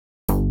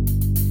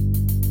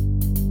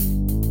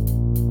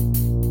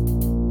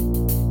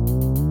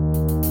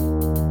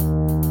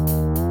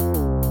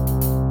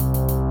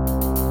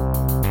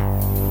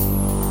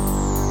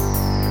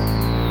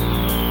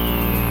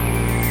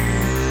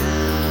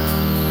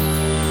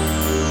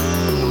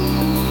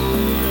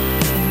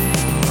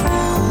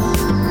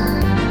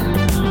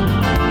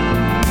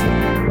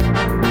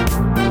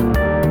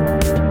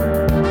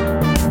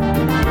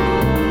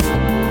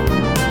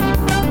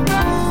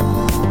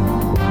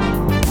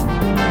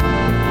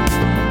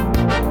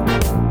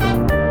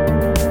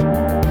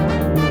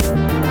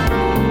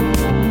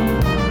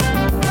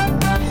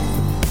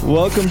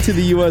Welcome to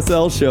the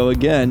USL show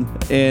again,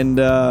 and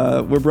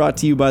we're brought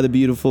to you by the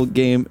Beautiful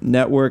Game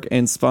Network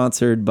and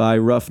sponsored by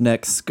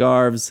Roughneck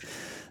Scarves.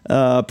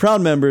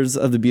 Proud members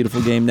of the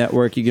Beautiful Game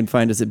Network. You can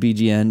find us at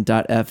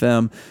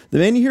bgn.fm. The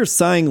man you hear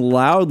sighing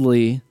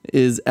loudly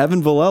is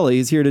Evan Vallely.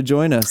 He's here to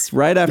join us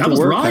right after work. That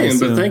was Ryan,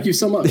 but thank you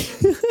so much.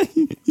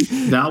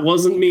 That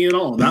wasn't me at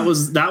all. That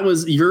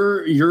was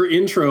your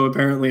intro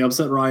apparently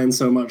upset Ryan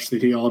so much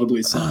that he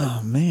audibly sighed.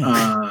 Oh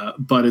man!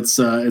 But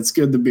it's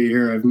good to be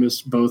here. I've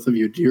missed both of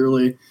you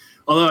dearly.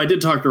 Although I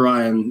did talk to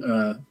Ryan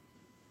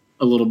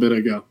a little bit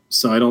ago,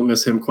 so I don't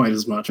miss him quite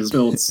as much.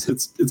 Still,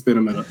 it's been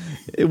a minute.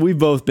 We've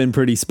both been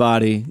pretty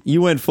spotty.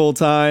 You went full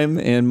time,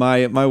 and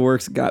my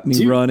work's got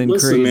me running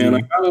crazy. Man,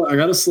 I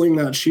gotta sling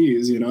that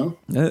cheese, you know.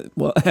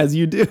 Well, as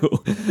you do,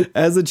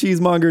 as a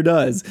cheesemonger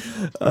does,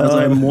 as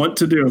I want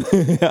to do.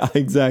 Yeah,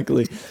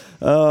 exactly.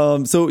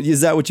 So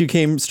is that what you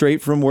came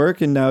straight from work,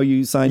 and now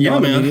you signed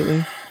on immediately?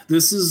 Man.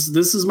 This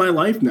is my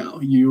life now.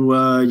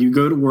 You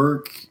go to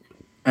work.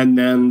 And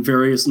then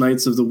various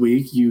nights of the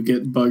week, you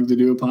get bugged to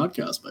do a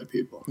podcast by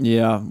people.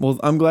 Yeah. Well,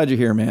 I'm glad you're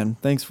here, man.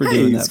 Thanks for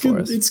doing that for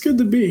us. It's good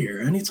to be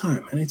here.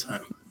 Anytime.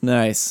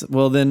 Nice.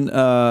 Well, then,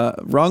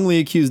 wrongly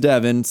accused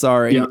Evan.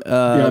 Sorry.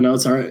 Yeah, no,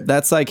 it's all right.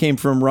 That side came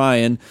from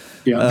Ryan.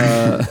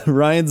 Yeah.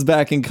 Ryan's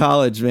back in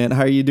college, man.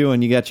 How are you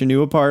doing? You got your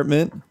new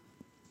apartment?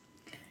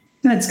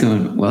 That's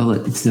going well.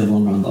 It's still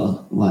on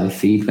the live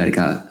feed, but I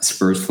got a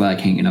Spurs flag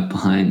hanging up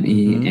behind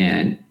me,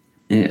 and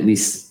at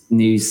least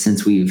news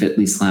since we've at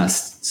least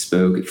last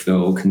spoke.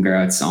 Phil,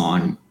 congrats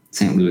on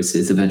St.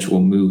 Louis's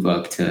eventual move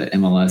up to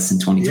MLS in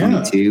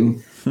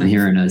 2022. Yeah. I'm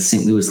hearing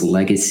St. Louis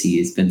Legacy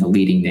has been the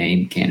leading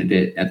name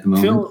candidate at the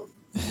moment.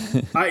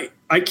 Phil,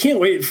 I can't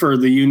wait for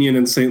the Union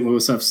and St.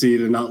 Louis FC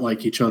to not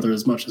like each other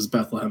as much as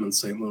Bethlehem and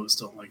St. Louis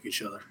don't like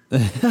each other.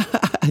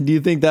 Do you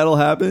think that'll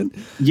happen?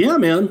 Yeah,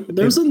 man.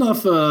 There's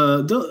enough.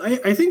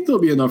 I think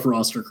there'll be enough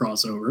roster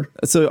crossover.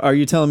 So are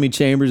you telling me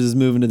Chambers is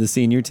moving to the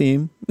senior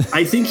team?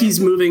 I think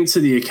he's moving to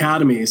the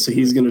academy, so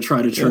he's going to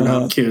try to churn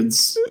out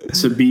kids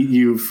to beat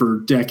you for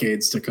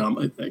decades to come,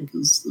 I think,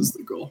 is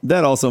the goal.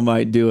 That also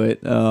might do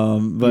it.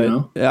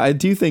 But I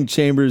do think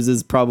Chambers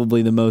is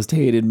probably the most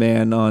hated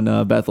man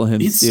on Bethlehem.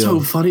 It's so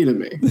funny to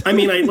me. I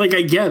mean,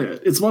 I get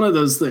it. It's one of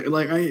those things.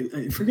 Like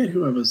I forget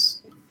who I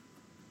was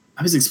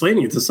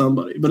explaining it to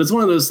somebody, but it's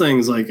one of those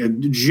things like a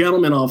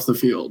gentleman off the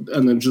field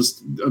and then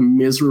just a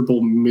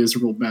miserable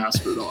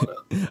bastard on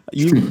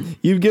it.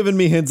 You've given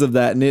me hints of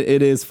that, and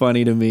it is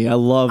funny to me. I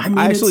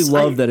actually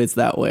love that it's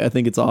that way. I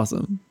think it's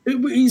awesome.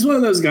 He's one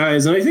of those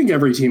guys, and I think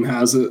every team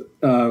has it.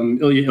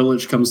 Ilya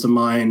Illich comes to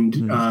mind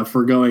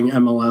for going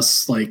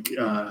MLS like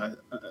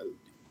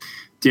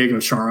Diego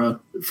Chara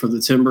for the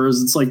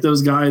Timbers. It's like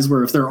those guys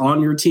where if they're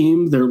on your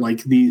team, they're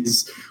like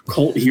these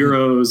cult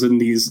heroes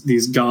and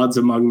these gods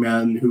among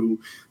men who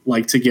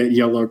like to get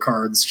yellow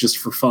cards just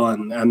for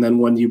fun. And then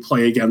when you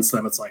play against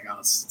them, it's like, oh,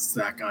 it's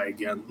that guy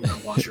again. You know,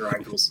 watch your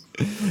ankles.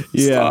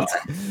 Yeah.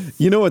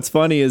 You know what's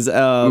funny is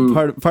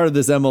part of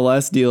this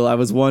MLS deal, I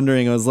was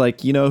wondering, I was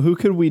like, who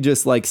could we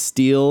just like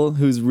steal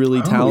who's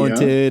really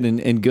talented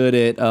and good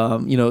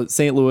at,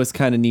 St. Louis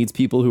kind of needs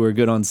people who are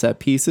good on set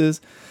pieces.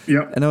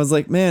 Yeah. And I was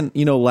like, man,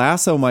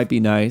 Lasso might be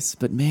nice,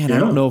 but man, I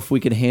don't know if we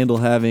could handle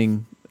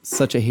having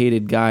such a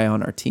hated guy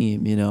on our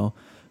team,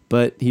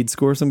 but he'd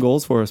score some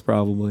goals for us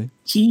probably.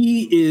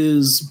 He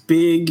is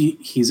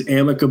big. He's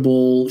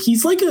amicable.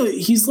 He's like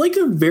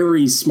a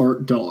very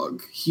smart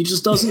dog. He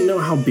just doesn't know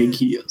how big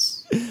he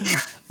is.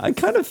 I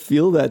kind of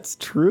feel that's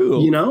true.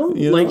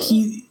 Like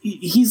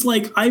he's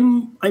like,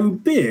 I'm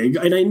big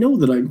and I know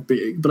that I'm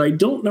big, but I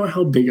don't know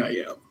how big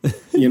I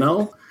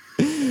am,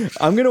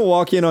 I'm going to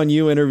walk in on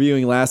you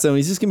interviewing Lasso, and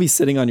he's just going to be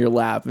sitting on your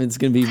lap, and it's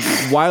going to be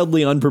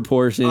wildly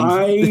unproportioned.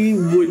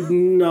 I would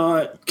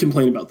not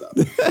complain about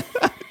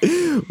that.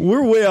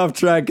 We're way off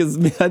track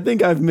because I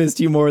think I've missed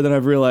you more than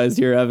I've realized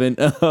here, Evan.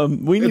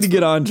 We need to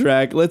get on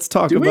track. Let's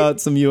talk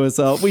about some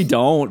USL. We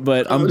don't,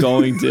 but I'm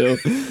going to.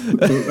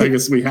 I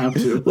guess we have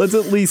to. Let's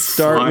at least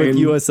start with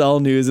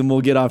USL news, and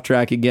we'll get off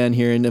track again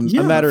here in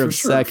a matter of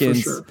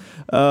seconds.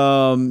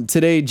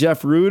 Today,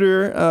 Jeff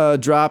Reuter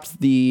dropped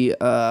the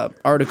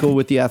article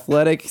with The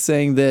Athletic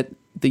saying that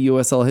the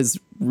USL has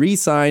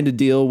re-signed a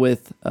deal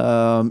with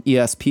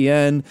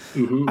ESPN,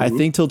 I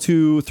think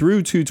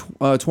through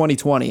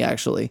 2020,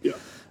 actually. Yeah.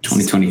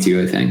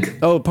 2022, I think.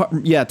 Oh,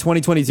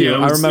 2022. Yeah,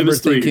 I remember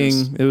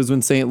thinking it was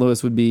when St.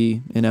 Louis would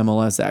be in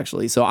MLS,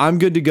 actually. So I'm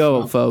good to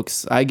go,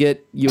 folks. I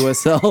get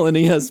USL and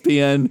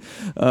ESPN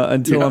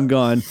until I'm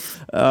gone.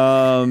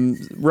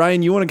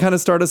 Ryan, you want to kind of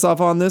start us off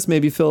on this?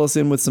 Maybe fill us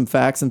in with some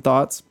facts and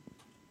thoughts?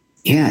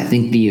 Yeah, I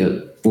think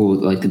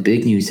the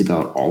big news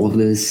about all of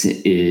this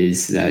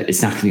is that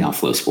it's not going to be on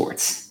Flow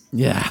Sports.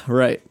 Yeah,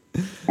 right.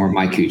 Or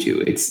My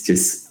Cuju. It's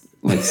just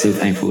so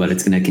thankful that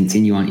it's going to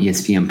continue on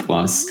ESPN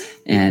Plus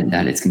and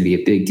that it's going to be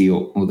a big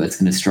deal that's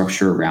going to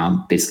structure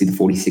around basically the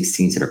 46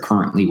 teams that are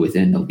currently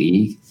within the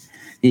league.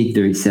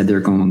 They said they're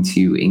going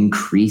to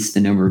increase the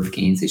number of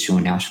games they show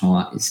on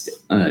nationalized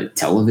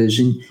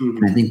television.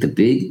 And I think the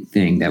big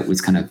thing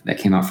that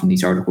came out from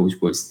these articles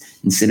was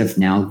instead of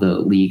now the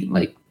league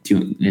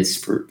doing this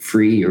for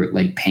free or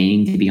like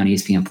paying to be on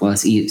ESPN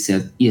Plus.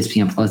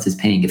 ESPN Plus is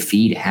paying a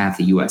fee to have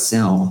the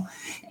USL,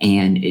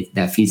 and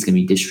that fee is going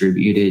to be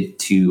distributed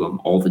to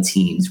all the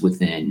teams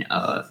within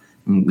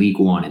League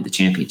One and the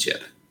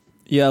championship.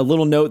 Yeah, a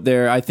little note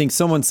there. I think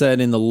someone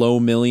said in the low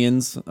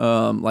millions,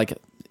 like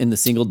in the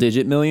single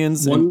digit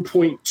millions.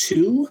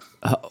 1.2.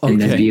 Okay.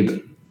 And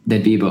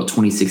that'd be about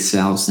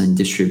 26,000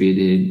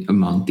 distributed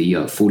among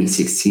the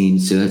 46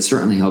 teams. So that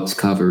certainly helps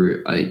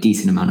cover a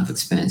decent amount of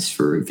expense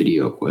for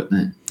video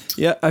equipment.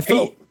 Yeah, I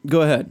felt.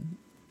 Go ahead.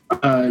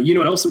 You know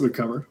what else it would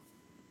cover?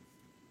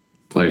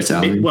 Player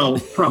salary. Well,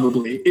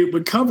 probably it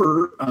would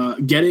cover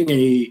getting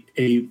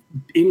a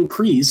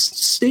increased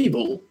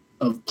stable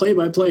of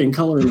play-by-play and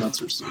color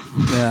announcers.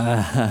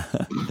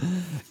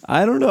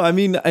 I don't know. I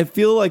mean, I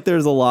feel like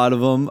there's a lot of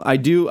them. I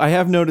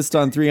have noticed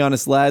on 3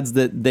 Honest Lads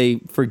that they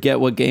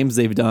forget what games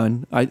they've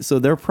done. So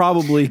they're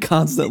probably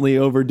constantly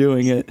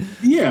overdoing it.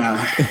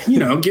 Yeah.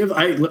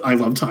 I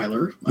love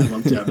Tyler. I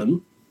love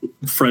Devin.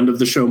 Friend of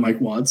the show, Mike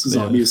Watts, is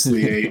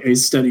obviously a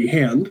steady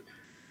hand.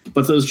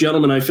 But those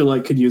gentlemen, I feel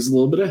like, could use a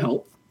little bit of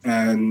help.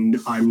 And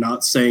I'm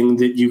not saying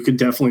that you could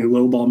definitely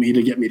lowball me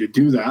to get me to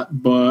do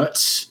that,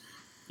 but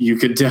you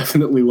could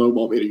definitely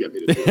lowball me to get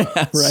me to do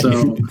that. Right.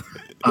 So,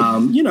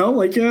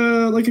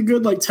 like a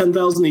good like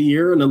 10,000 a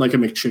year, and then like a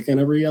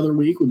McChicken every other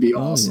week would be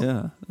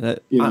awesome.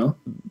 Yeah,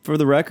 for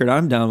the record,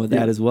 I'm down with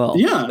that as well.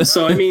 Yeah.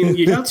 So I mean,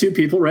 you got 2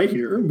 people right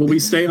here. Will we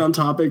stay on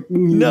topic?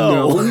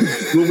 No.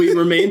 Will we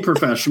remain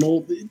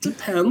professional? It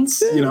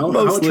depends. Mostly.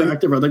 How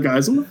attractive are the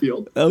guys on the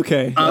field?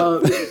 Okay.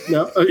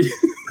 No.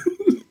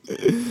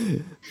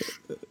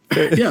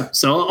 Yeah,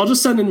 so I'll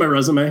just send in my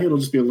resume. It'll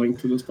just be a link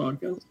to this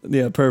podcast.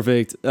 Yeah,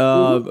 perfect.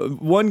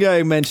 One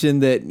guy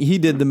mentioned that he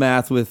did the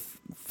math with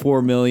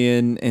 4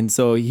 million, and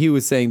so he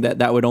was saying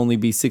that would only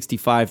be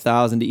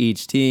 65,000 to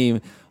each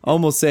team,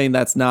 almost saying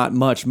that's not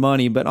much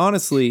money. But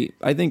honestly,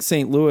 I think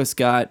St. Louis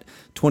got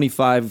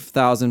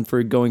 25,000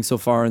 for going so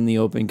far in the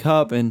Open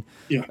Cup, and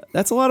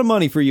that's a lot of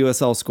money for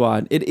USL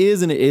squad. It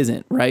is and it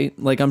isn't, right?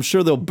 Like, I'm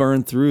sure they'll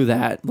burn through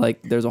that.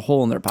 Like, there's a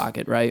hole in their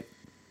pocket, right?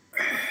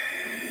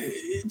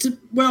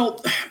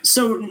 Well,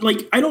 so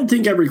like I don't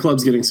think every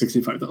club's getting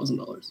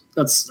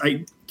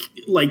 $65,000.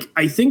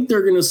 I think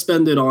they're going to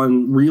spend it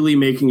on really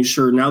making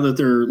sure now that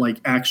they're like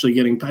actually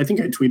getting. I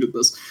think I tweeted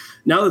this.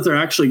 Now that they're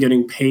actually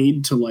getting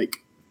paid to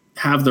like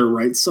have their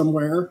rights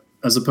somewhere,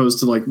 as opposed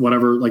to like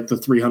whatever like the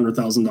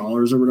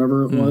 $300,000 or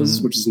whatever it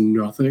was, which is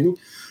nothing.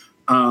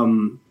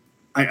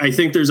 I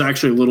think there's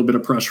actually a little bit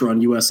of pressure on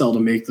USL to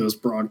make those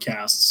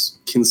broadcasts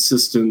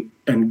consistent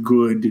and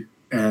good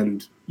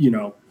and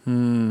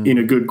in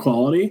a good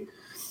quality.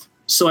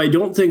 So I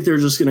don't think they're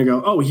just going to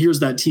go, oh, here's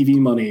that TV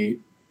money.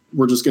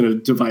 We're just going to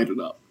divide it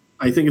up.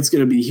 I think it's going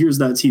to be, here's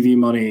that TV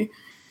money.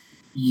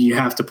 You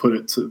have to put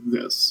it to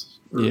this.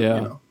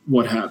 Or,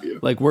 what have you.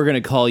 Like, we're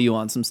going to call you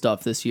on some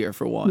stuff this year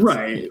for once.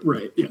 Right.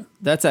 Yeah.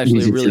 That's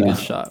actually a really good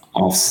shot.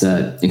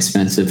 Offset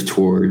expensive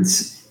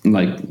towards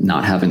like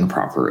not having a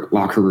proper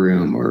locker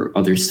room or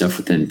other stuff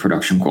within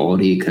production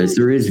quality, because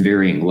there is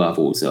varying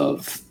levels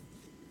of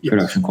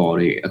production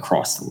quality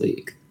across the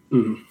league.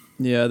 Mm-hmm.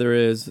 Yeah, there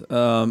is.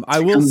 I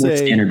will say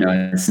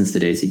standardized since the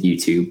days of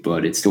YouTube,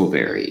 but it's still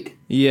varied.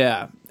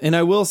 Yeah, and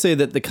I will say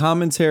that the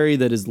commentary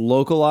that is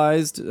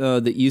localized,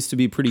 that used to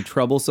be pretty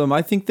troublesome,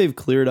 I think they've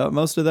cleared up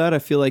most of that. I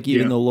feel like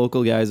even the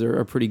local guys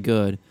are pretty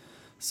good.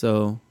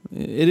 So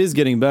it is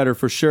getting better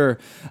for sure.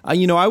 I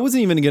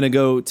wasn't even going to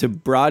go to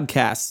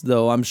broadcasts,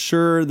 though. I'm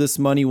sure this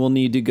money will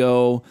need to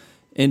go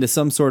into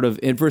some sort of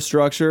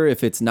infrastructure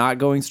if it's not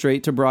going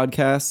straight to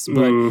broadcasts.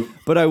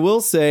 But I will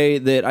say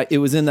that it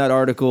was in that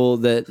article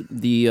that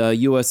the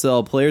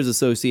USL Players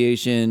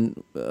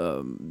Association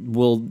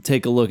will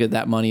take a look at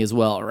that money as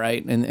well,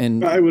 right?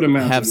 And I would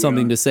imagine, have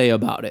something to say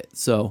about it.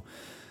 So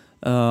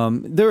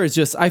there is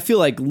just, I feel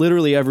like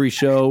literally every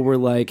show we're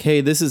like,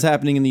 hey, this is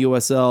happening in the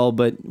USL,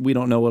 but we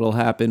don't know what'll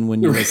happen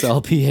when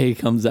USLPA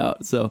comes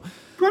out. So,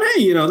 but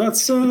hey,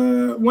 that's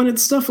when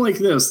it's stuff like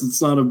this,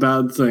 it's not a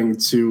bad thing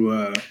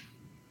to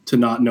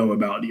not know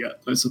about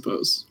yet, I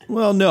suppose.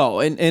 Well, no,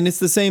 and it's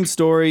the same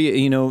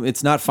story.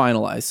 It's not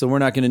finalized, so we're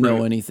not going to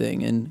know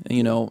anything. And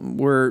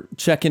we're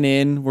checking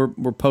in, we're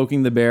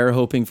poking the bear,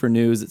 hoping for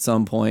news at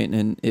some point,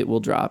 and it will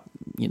drop.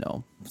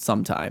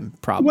 Sometime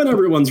probably when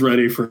everyone's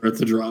ready for it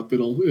to drop.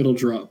 It'll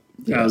drop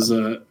as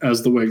the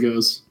way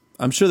goes.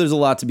 I'm sure there's a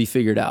lot to be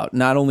figured out.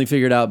 Not only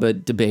figured out,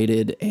 but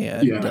debated,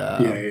 and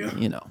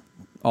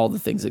all the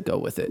things that go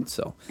with it.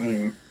 So.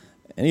 Anyway.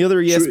 Any other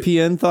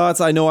ESPN thoughts?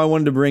 I know I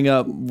wanted to bring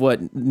up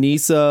what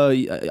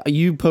Nisa,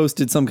 you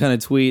posted some kind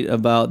of tweet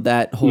about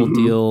that whole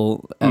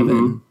deal,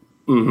 Evan.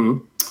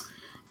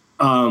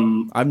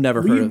 I've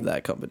never heard of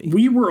that company.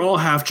 We were all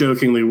half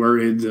jokingly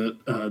worried that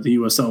the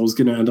USL was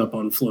going to end up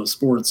on Flow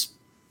Sports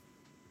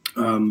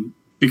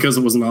because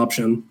it was an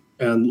option,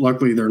 and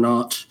luckily they're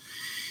not.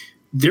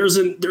 There's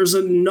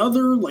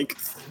another like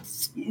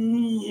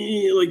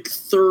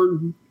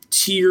third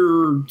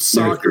tier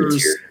soccer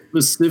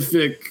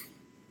specific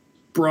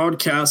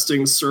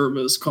broadcasting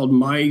service called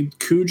My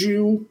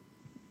Kuju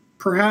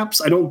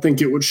perhaps. I don't think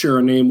it would share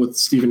a name with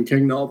Stephen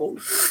King novel.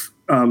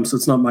 So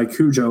it's not my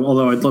Cujo,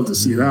 although I'd love to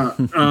see that.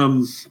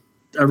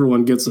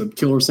 Everyone gets a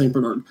Killer St.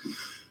 Bernard.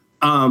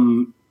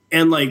 And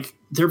like,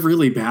 they're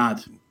really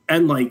bad.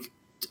 And like,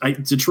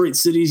 Detroit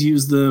City's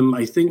used them.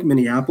 I think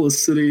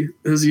Minneapolis City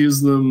has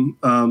used them.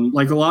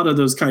 Like a lot of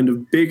those kind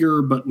of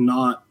bigger, but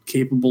not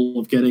capable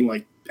of getting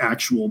like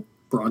actual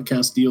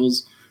broadcast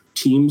deals,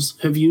 teams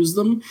have used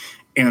them.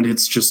 And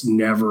it's just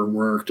never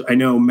worked. I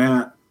know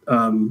Matt,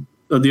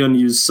 of the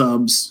Unused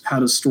Subs,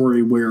 had a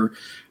story where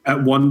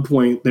at one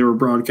point they were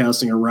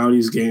broadcasting a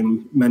Rowdies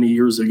game many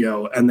years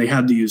ago, and they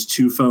had to use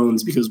two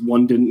phones because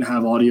one didn't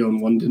have audio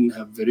and one didn't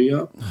have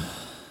video,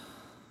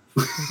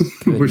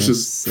 which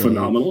is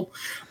phenomenal.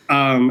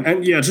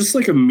 And yeah, just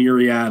like a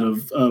myriad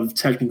of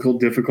technical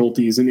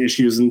difficulties and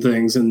issues and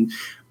things. And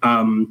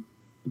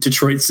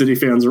Detroit City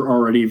fans are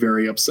already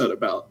very upset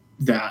about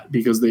that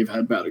because they've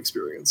had bad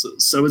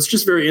experiences. So it's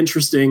just very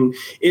interesting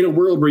in a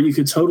world where you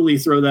could totally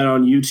throw that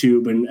on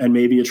YouTube and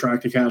maybe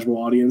attract a casual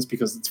audience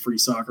because it's free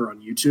soccer on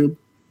YouTube.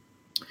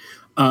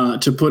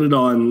 To put it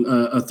on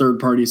a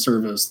third-party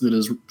service that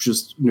is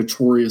just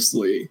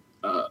notoriously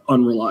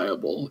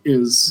unreliable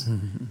is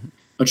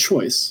a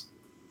choice.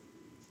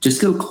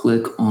 Just go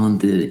click on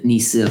the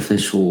NISA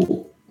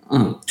official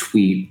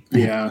tweet.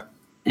 Yeah.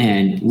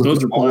 And look those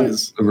at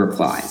replies. All the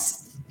replies.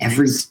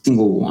 Every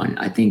single one.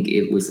 I think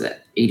it was at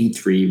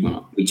 83 when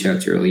we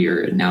checked earlier,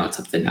 and now it's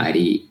up to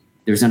 90.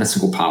 There's not a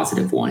single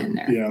positive one in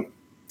there. Yeah.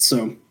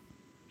 So.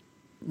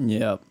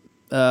 Yeah.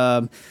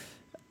 I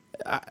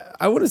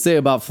want to say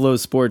about Flow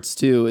Sports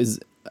too is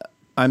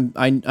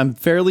I'm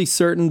fairly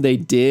certain they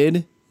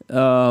did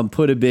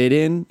put a bid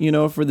in,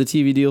 for the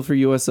TV deal for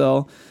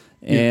USL.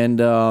 And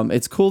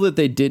it's cool that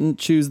they didn't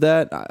choose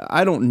that.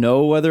 I don't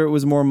know whether it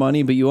was more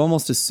money, but you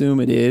almost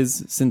assume it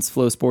is, since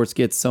Flow Sports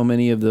gets so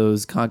many of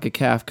those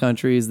CONCACAF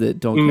countries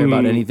that don't care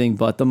about anything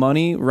but the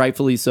money.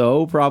 Rightfully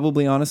so,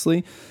 probably,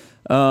 honestly.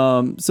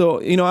 So,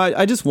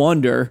 I just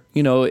wonder,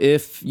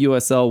 if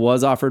USL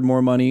was offered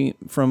more money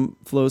from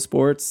Flow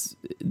Sports,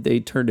 they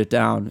turned it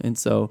down. And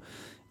so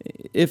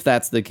if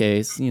that's the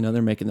case,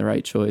 they're making the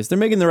right choice. They're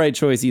making the right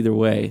choice either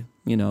way.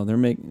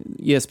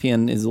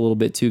 ESPN is a little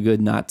bit too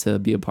good not to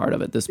be a part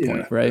of it at this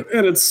point, right?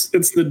 And it's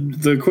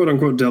the quote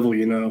unquote devil,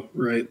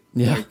 right?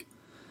 Yeah. Like,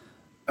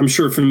 I'm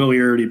sure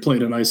familiarity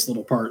played a nice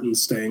little part in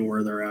staying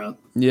where they're at.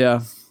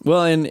 Yeah.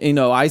 Well, and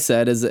I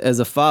said as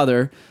a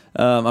father,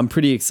 I'm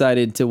pretty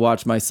excited to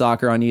watch my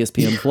soccer on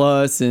ESPN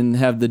Plus and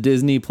have the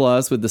Disney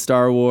Plus with the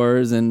Star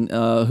Wars and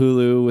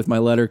Hulu with my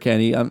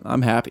Letterkenny.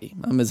 I'm happy.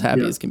 I'm as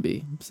happy as can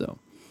be. So.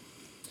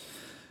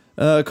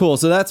 Cool.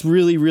 So that's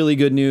really, really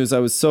good news. I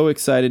was so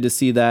excited to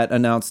see that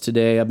announced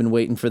today. I've been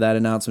waiting for that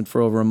announcement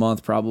for over a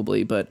month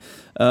probably. But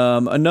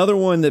another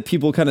one that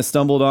people kind of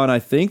stumbled on, I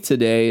think,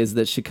 today is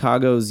that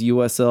Chicago's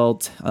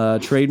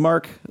USL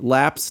trademark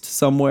lapsed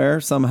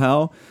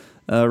somehow.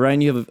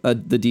 Ryan, you have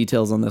the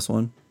details on this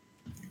one.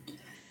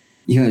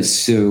 Yeah,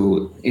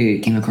 so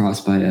it came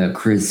across by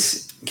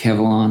Chris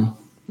Cavallon,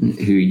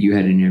 who you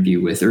had an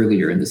interview with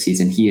earlier in the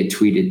season. He had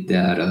tweeted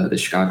that the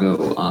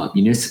Chicago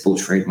municipal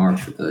trademark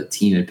for the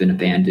team had been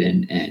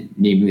abandoned, and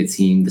naming the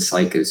team, the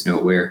site goes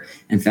nowhere.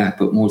 In fact,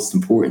 but most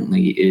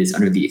importantly is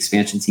under the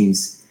expansion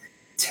teams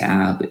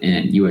tab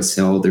in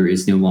USL, there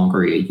is no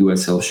longer a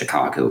USL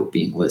Chicago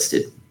being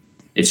listed.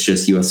 It's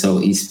just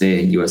USL East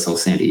Bay and USL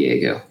San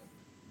Diego.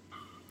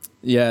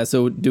 Yeah,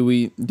 so do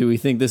we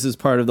think this is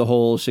part of the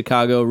whole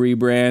Chicago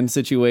rebrand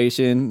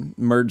situation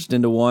merged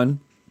into one?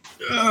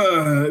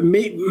 The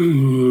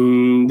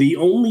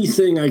only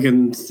thing I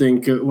can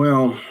think of,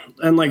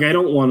 and like I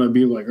don't want to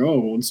be like,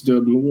 oh, it's dead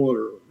in the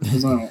water,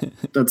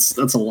 because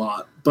that's a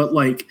lot. But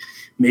like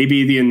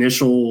maybe the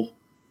initial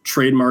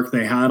trademark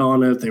they had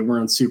on it, they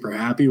weren't super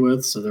happy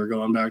with, so they're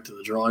going back to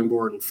the drawing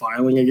board and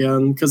filing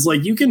again. Because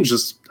like you can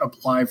just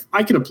apply.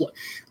 I can apply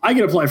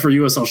for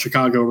USL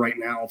Chicago right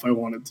now if I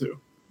wanted to.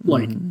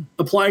 Like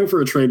applying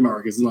for a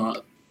trademark is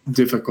not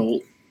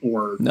difficult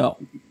or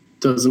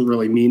doesn't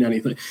really mean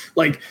anything.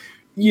 Like,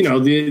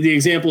 the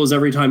example is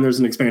every time there's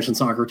an expansion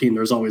soccer team,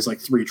 there's always like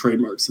 3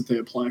 trademarks that they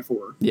apply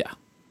for. Yeah.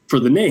 For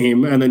the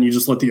name, and then you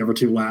just let the other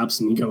 2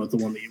 lapse and you go with the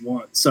one that you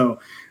want. So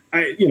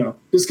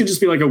this could just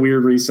be like a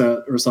weird reset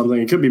or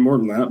something. It could be more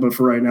than that, but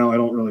for right now, I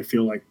don't really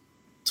feel like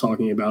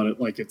talking about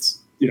it like it's,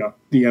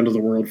 the end of the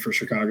world for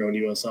Chicago and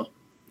USL.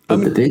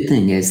 But the big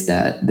thing is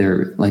that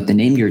they're like the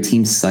name of your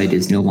team's site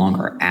is no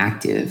longer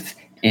active,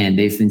 and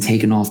they've been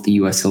taken off the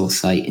USL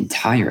site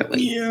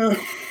entirely. Yeah.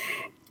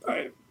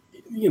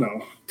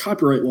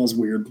 Copyright law is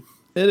weird.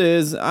 It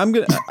is. I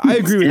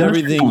agree with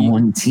everything. On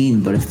one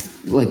team, but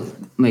if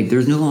like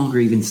there's no longer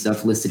even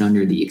stuff listed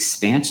under the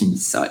expansion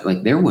site.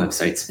 Like their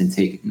website's been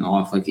taken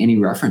off. Like any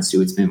reference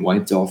to it's been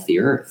wiped off the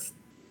earth.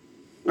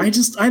 I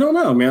don't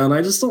know, man.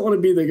 I just don't want to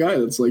be the guy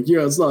that's like,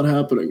 yeah, it's not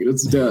happening.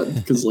 It's dead.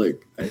 Because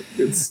like,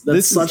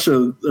 that's such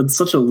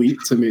a leap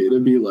to me to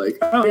be like,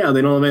 oh yeah,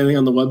 they don't have anything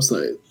on the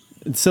website.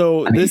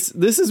 So this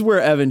is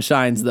where Evan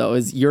shines, though,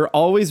 is you're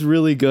always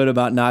really good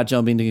about not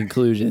jumping to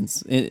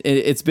conclusions.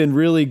 It's been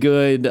really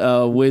good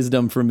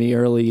wisdom for me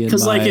early in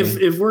because like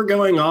if we're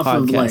going off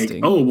of like,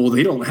 oh well,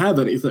 they don't have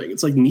anything.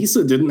 It's like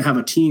Nisa didn't have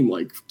a team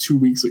like 2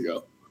 weeks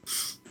ago.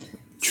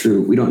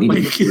 True, we don't need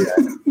to do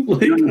that.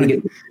 We don't need to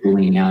get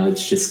bullying out.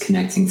 It's just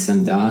connecting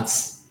some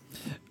dots.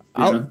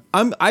 Yeah.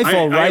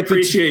 I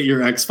appreciate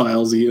your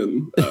X-Files,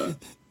 Ian.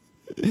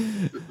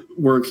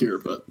 Work here,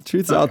 but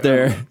truth's out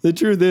there. The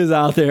truth is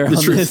out there. The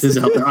truth is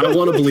out there. I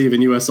want to believe in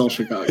USL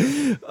Chicago.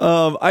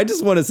 I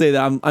just want to say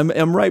that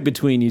I'm right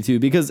between you two,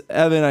 because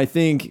Evan, I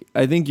think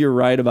you're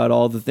right about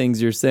all the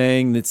things you're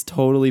saying. It's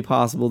totally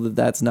possible that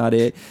that's not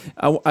it.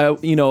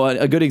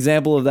 A good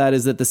example of that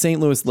is that the St.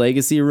 Louis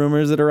Legacy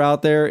rumors that are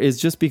out there is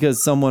just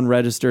because someone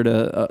registered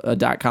a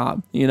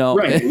 .com.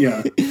 Right?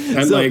 Yeah.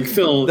 And so, like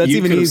Phil, that's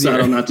you could have sat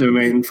on that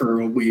domain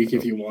for a week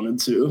if you wanted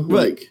to.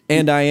 Like,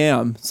 and I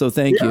am. So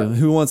thank you.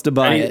 Who wants to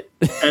buy it?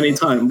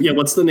 Anytime. Yeah,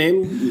 what's the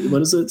name?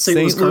 What is it?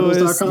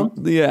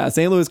 StLouisCardinals.com? Yeah,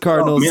 St. Louis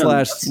Cardinals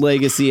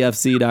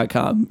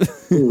 /LegacyFC.com.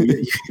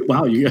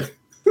 Wow, you got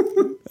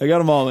I got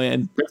them all,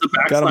 man. There's a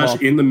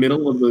backslash in the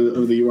middle of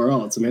the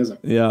URL. It's amazing.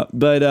 Yeah,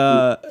 but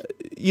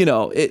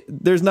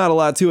there's not a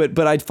lot to it,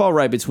 but I'd fall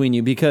right between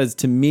you, because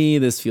to me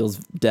this feels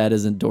dead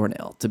as a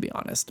doornail, to be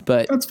honest.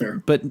 But that's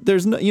fair. But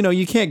there's no,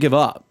 you can't give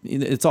up.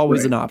 It's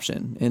always an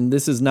option, and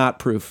this is not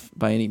proof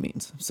by any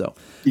means. So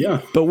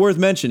yeah, but worth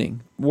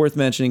mentioning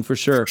for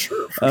sure.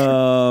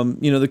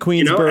 The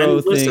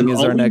Queensboro thing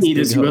is our next. All we need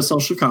is USL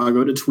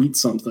Chicago to tweet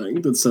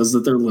something that says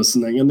that they're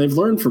listening and they've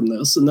learned from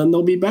this, and then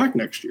they'll be back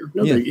next year.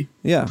 No biggie.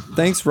 Yeah.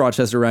 Thanks,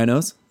 Rochester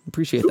Rhinos.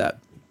 Appreciate that.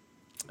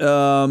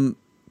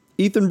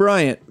 Ethan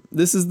Bryant.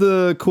 This is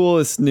the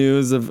coolest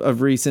news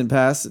of recent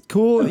past.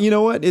 Cool. You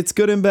know what? It's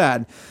good and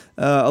bad.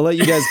 I'll let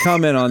you guys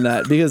comment on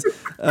that, because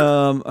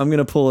I'm going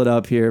to pull it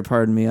up here.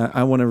 Pardon me.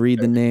 I want to read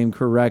the name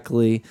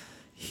correctly.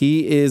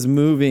 He is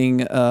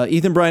moving.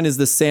 Ethan Bryant is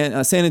the San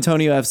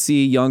Antonio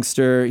FC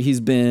youngster. He's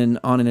been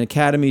on an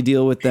academy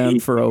deal with them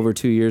for over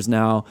 2 years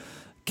now.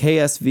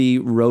 KSV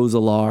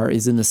Roeselare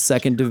is in the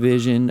second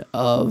division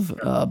of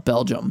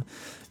Belgium.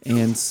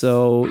 And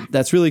so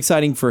that's really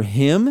exciting for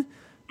him.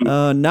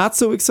 Not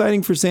so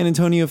exciting for San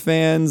Antonio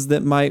fans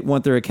that might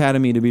want their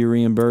academy to be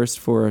reimbursed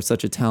for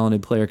such a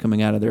talented player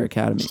coming out of their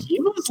academy. He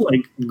was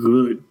like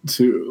good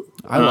too.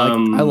 I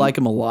like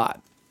him a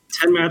lot.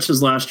 10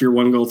 matches last year,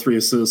 1 goal, 3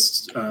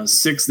 assists.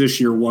 6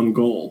 this year, 1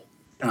 goal.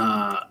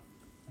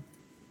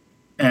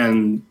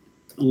 And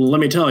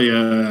let me tell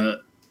you,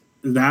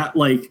 that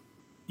like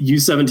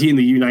U17,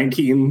 the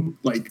U19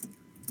 like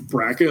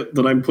bracket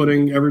that I'm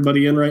putting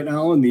everybody in right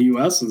now in the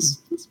US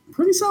is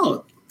pretty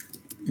solid.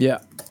 Yeah.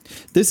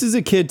 This is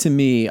a kid to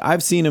me.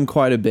 I've seen him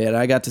quite a bit.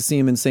 I got to see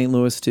him in St.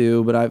 Louis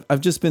too, but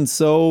I've just been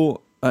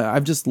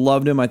I've just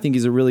loved him. I think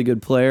he's a really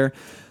good player.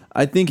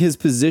 I think his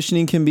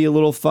positioning can be a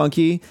little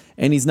funky,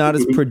 and he's not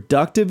as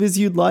productive as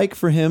you'd like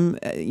for him.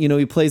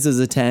 He plays as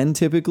a 10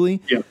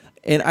 typically. Yeah.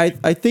 And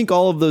I think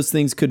all of those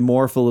things could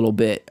morph a little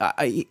bit.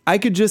 I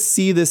could just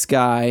see this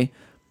guy,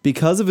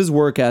 because of his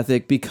work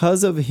ethic,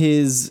 because of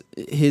his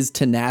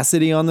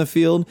tenacity on the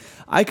field,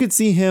 I could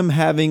see him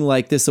having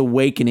like this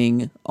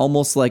awakening,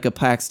 almost like a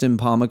Paxton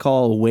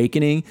Pomacall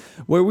awakening,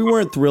 where we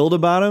weren't thrilled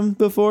about him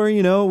before.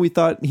 We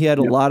thought he had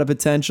a lot of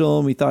potential,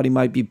 and we thought he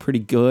might be pretty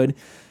good.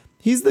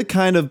 He's the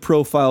kind of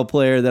profile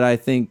player that I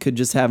think could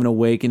just have an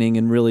awakening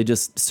and really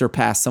just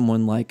surpass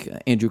someone like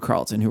Andrew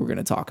Carlton, who we're going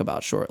to talk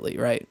about shortly,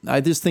 right?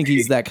 I just think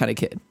he's that kind of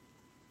kid.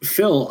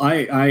 Phil,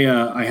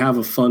 I have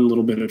a fun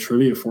little bit of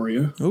trivia for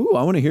you. Ooh,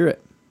 I want to hear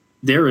it.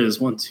 There is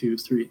 1, 2,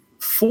 3,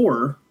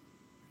 4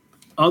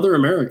 other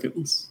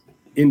Americans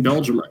in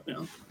Belgium right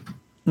now.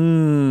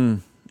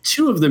 2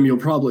 of them you'll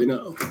probably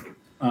know.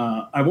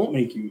 I won't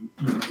make you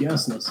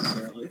guess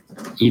necessarily.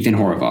 Ethan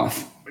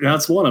Horvath.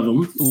 That's one of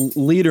them.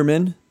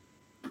 Lederman.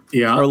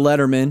 Yeah. Or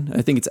Letterman.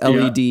 I think it's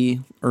L-E-D,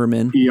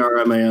 Erman.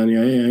 E-R-M-A-N.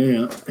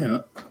 Yeah.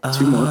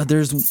 2 more.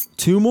 There's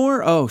 2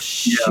 more? Oh,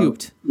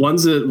 shoot. Yeah.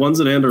 One's at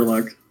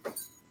Anderlecht.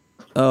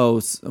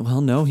 Oh, well,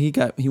 no, he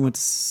went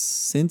to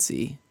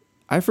Cincy.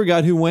 I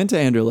forgot who went to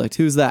Anderlecht.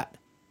 Who's that?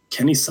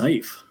 Kenny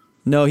Seif.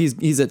 No,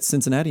 he's at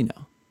Cincinnati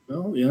now.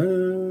 Oh, yeah.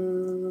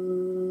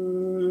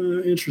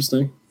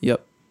 Interesting.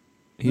 Yep.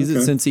 He's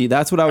at Cincy.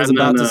 That's what I was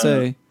about to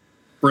say.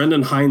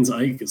 Brendan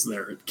Heinz-Ike is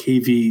there at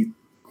KV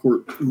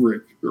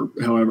Kortrijk, or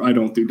however, I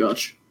don't do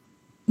Dutch.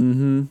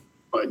 Mm-hmm.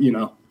 But,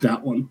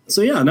 that one.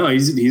 So, yeah, no,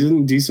 he's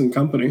in decent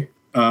company.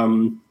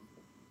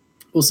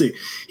 We'll see.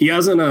 He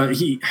hasn't,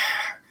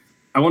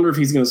 I wonder if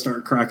he's going to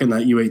start cracking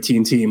that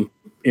U18 team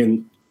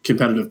in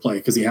competitive play,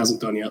 because he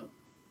hasn't done yet.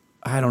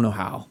 I don't know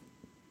how.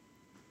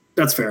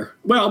 That's fair.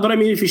 Well, but I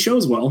mean, if he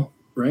shows well,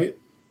 right?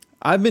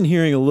 I've been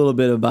hearing a little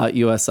bit about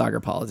U.S. soccer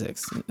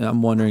politics, and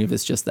I'm wondering if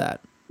it's just that.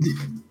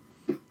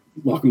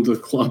 Welcome to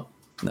the club.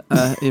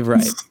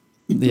 Right.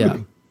 Yeah.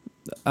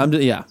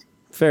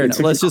 Fair enough.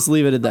 Let's just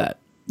leave it at that.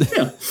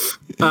 Yeah.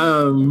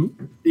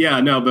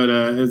 But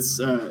it's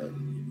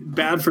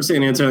bad for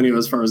San Antonio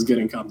as far as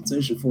getting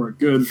compensation for it.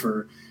 Good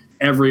for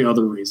every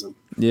other reason.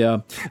 Yeah.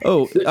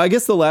 Oh, I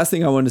guess the last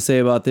thing I wanted to say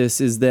about this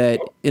is that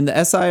in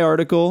the SI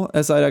article,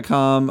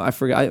 SI.com, I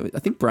forgot, I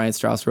think Brian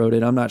Strauss wrote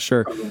it. I'm not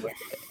sure. Probably.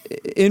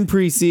 In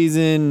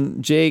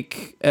preseason,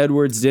 Jake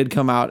Edwards did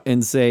come out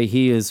and say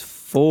he is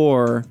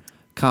for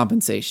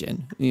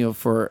compensation,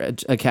 for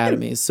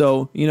academies.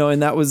 So,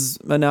 and that was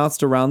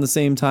announced around the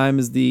same time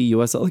as the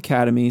USL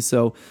Academy.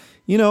 So,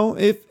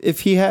 if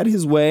he had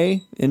his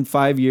way in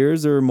 5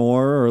 years or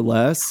more or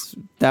less,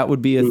 that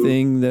would be a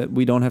thing that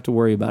we don't have to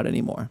worry about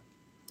anymore.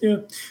 Yeah.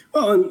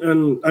 Well,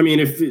 and I mean,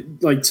 if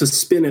to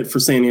spin it for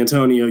San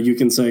Antonio, you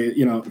can say,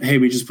 hey,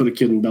 we just put a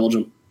kid in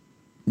Belgium.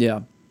 Yeah.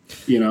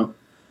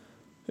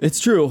 It's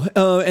true.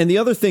 And the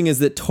other thing is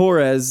that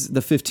Torres,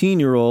 the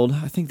 15-year-old,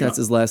 I think that's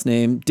his last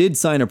name, did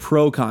sign a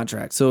pro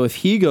contract. So if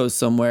he goes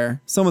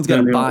somewhere, someone's got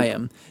to buy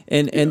him.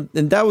 And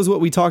that was what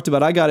we talked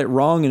about. I got it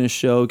wrong in a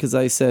show because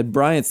I said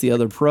Bryant's the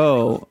other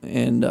pro.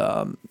 And,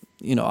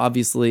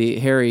 obviously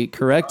Harry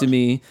corrected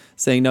me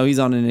saying, no, he's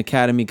on an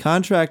academy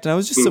contract. And I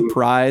was just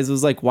surprised. I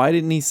was like, why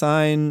didn't he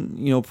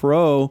sign,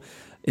 pro?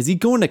 Is he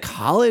going to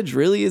college?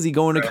 Really? Is he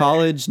going to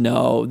college?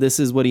 No, this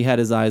is what he had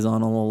his eyes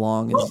on all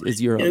along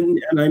is Europe. And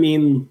I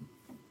mean,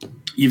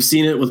 you've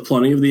seen it with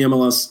plenty of the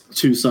MLS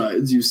 2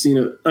 sides. You've seen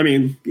it. I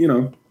mean,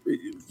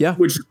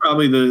 which is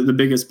probably the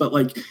biggest,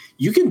 but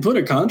you can put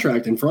a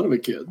contract in front of a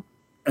kid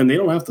and they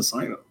don't have to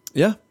sign it.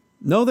 Yeah,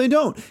 no, they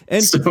don't.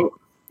 And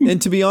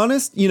and to be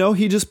honest,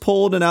 he just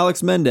pulled an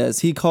Alex Mendez.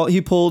 He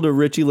pulled a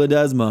Richie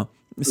Ledesma.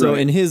 So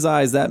in his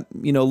eyes, that,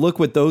 look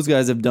what those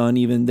guys have done.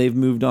 Even they've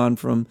moved on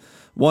from.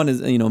 One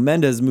is,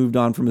 Mendez moved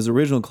on from his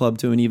original club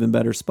to an even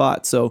better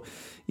spot. So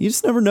you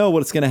just never know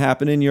what's going to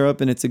happen in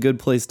Europe, and it's a good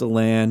place to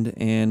land.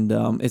 And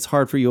it's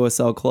hard for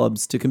USL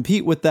clubs to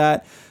compete with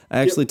that. I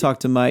actually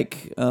talked to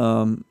Mike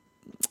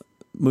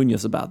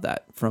Munoz about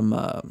that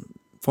from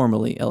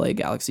formerly LA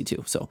Galaxy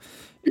 2. So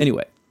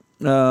anyway,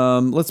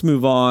 let's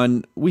move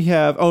on. We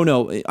have, I'm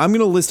going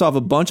to list off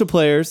a bunch of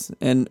players,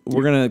 and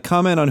we're going to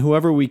comment on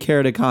whoever we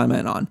care to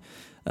comment on.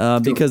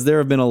 Because there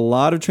have been a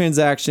lot of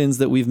transactions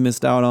that we've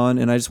missed out on,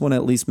 and I just want to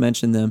at least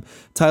mention them.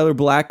 Tyler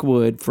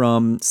Blackwood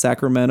from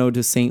Sacramento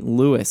to St.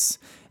 Louis.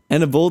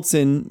 Enna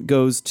Voltson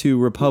goes to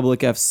Republic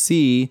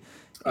FC.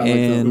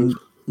 And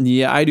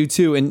yeah, I do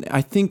too. And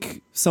I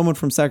think someone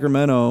from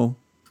Sacramento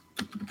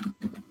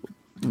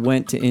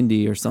went to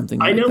Indy or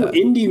something I like know that.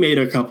 Indy made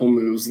a couple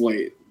moves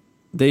late.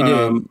 They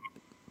did.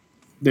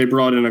 They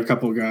brought in a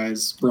couple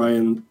guys.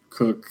 Brian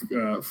Cook,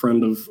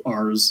 friend of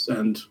ours,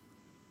 and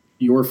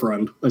your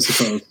friend, I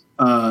suppose,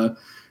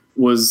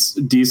 was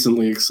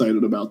decently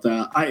excited about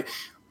that. I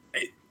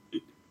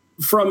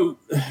from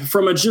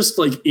a just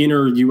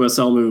inner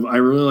USL move, I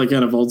really like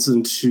Enna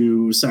Voltson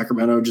to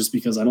Sacramento just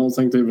because I don't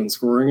think they've been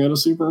scoring at a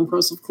super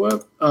impressive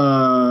clip.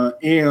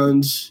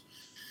 And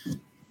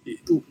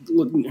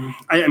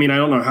I mean, I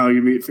don't know how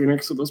you beat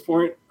Phoenix at this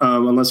point,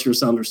 unless you're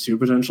Sounders 2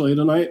 potentially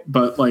tonight.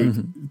 But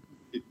 1-1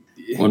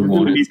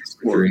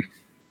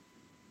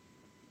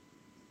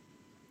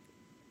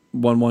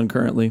 1-1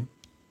 currently.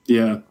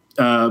 Yeah,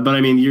 but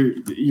I mean,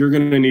 you're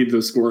going to need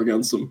to score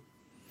against them.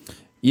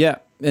 Yeah,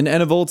 and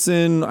Enna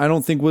Voltson, I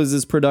don't think was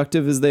as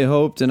productive as they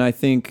hoped, and I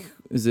think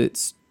is it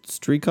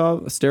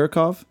Starikov?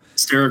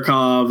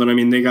 Starikov, and I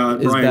mean they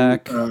got Brian,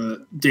 back.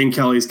 Dane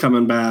Kelly's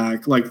coming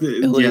back.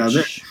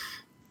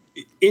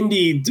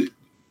 Indy,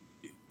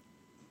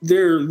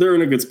 they're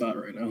in a good spot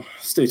right now.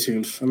 Stay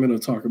tuned. I'm going to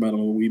talk about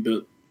them a wee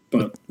bit.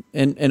 But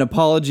and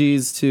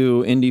apologies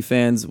to Indy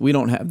fans, we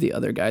don't have the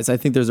other guys. I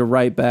think there's a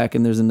right back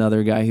and there's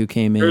another guy who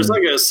came in. There's a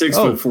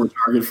 6'4"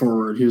 target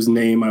forward whose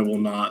name I will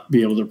not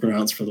be able to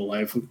pronounce for the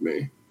life of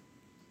me.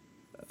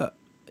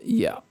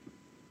 Yeah.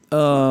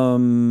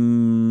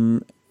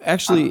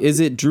 Actually, is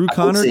it Drew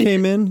Connor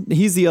came in?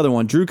 He's the other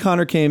one. Drew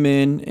Connor came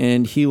in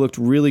and he looked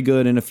really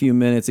good in a few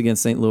minutes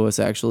against St. Louis,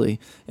 actually.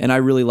 And I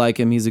really like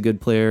him. He's a good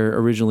player.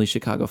 Originally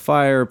Chicago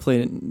Fire,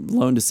 played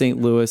loaned to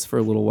St. Louis for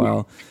a little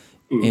while.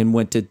 And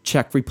went to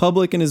Czech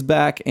Republic in his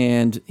back,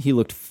 and he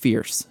looked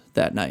fierce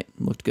that night.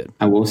 Looked good.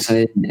 I will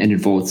say, Enna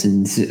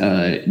Voltson's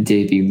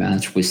debut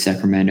match with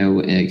Sacramento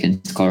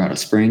against Colorado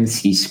Springs,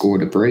 he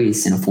scored a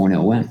brace in a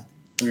 4-0 win.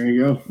 There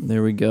you go.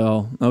 There we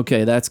go.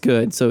 Okay, that's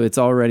good. So it's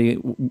already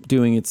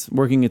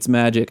working its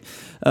magic.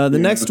 The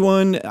next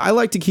one, I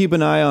like to keep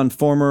an eye on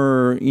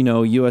former,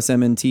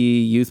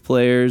 USMNT youth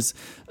players.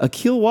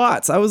 Akil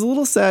Watts. I was a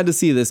little sad to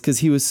see this because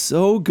he was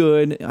so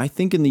good. I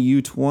think in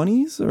the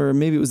U20s or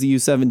maybe it was the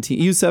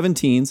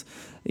U17s.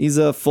 He's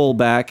a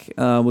fullback.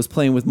 Was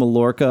playing with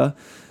Mallorca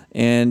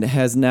and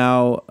has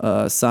now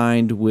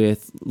signed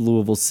with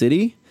Louisville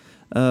City.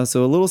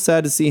 So a little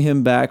sad to see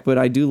him back, but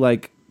I do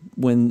like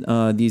when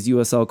these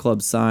USL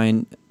clubs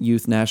sign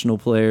youth national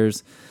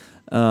players.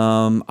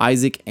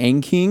 Isaac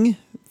Enking,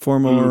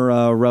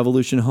 former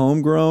Revolution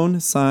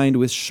homegrown, signed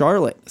with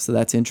Charlotte, so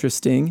that's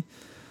interesting.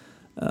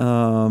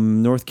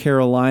 North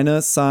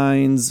Carolina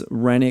signs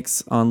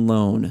Renix on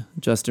loan.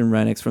 Justin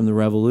Renix from the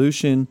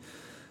Revolution.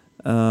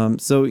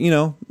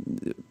 So,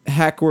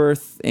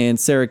 Hackworth and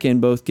Saracen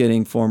both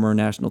getting former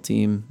national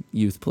team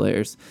youth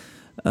players.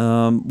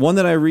 One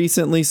that I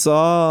recently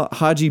saw,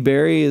 Haji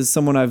Berry, is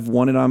someone I've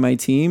wanted on my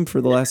team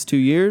for the last 2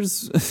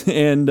 years,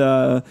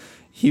 and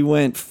he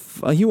went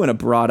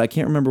abroad. I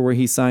can't remember where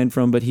he signed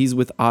from, but he's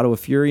with Ottawa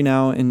Fury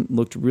now and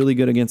looked really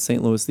good against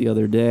St. Louis the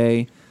other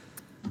day.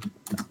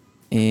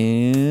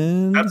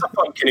 And that's a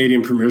fun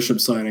Canadian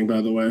Premiership signing, by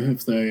the way.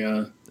 If they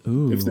go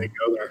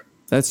there,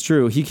 that's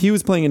true. He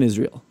was playing in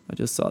Israel. I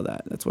just saw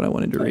that. That's what I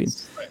wanted to read.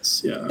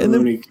 Nice, yeah. And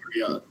then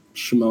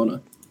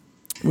Shimona.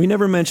 We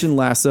never mentioned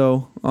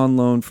Lasso on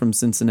loan from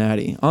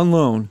Cincinnati. On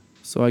loan,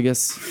 so I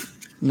guess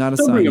not a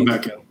signing. Bring him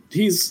back in.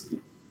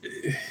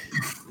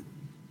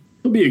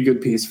 He'll be a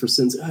good piece for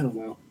Cincinnati. I don't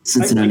know.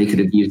 Cincinnati could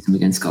have used him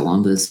against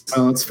Columbus.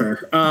 Oh, that's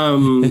fair.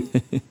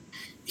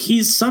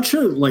 He's such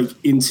a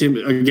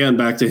again,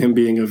 back to him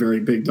being a very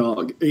big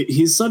dog.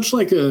 He's such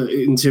like a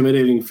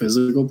intimidating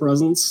physical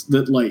presence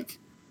that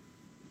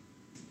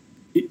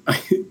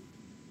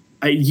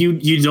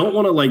you don't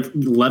want to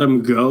let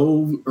him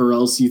go, or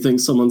else you think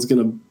someone's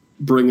gonna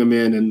bring him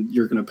in and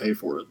you're gonna pay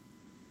for it.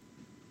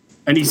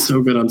 And he's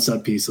so good on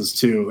set pieces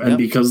too. And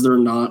because they're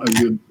not a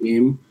good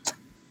team,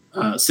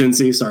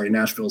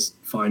 Nashville's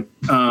fine.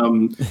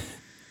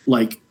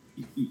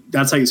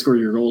 That's how you score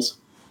your goals.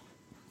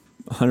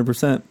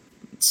 100%.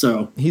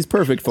 So he's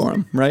perfect for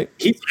him, right?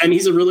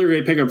 He's a really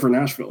great pickup for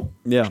Nashville.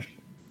 Yeah.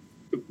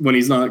 When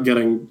he's not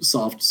getting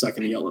soft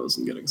second yellows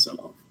and getting sent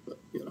off. But,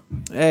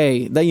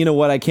 Hey, you know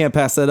what? I can't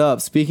pass that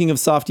up. Speaking of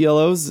soft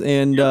yellows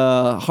and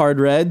hard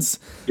reds,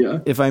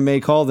 if I may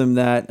call them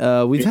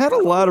that, we've had a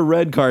lot of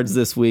red cards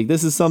this week.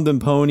 This is something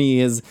Pony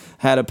has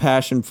had a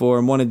passion for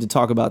and wanted to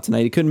talk about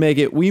tonight. He couldn't make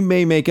it. We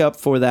may make up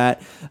for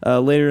that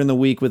later in the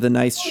week with a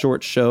nice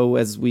short show,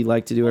 as we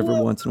like to do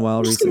every once in a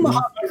while. Just give him a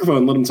hot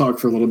microphone, let him talk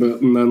for a little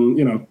bit, and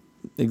then,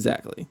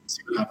 Exactly.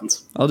 See what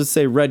happens. I'll just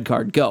say red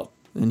card, go,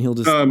 and he'll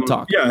just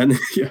talk. Yeah,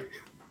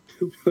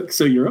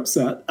 so you're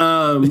upset.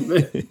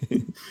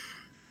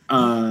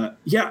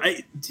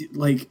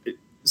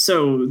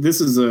 So this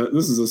is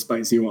a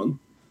spicy one.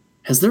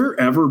 Has there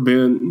ever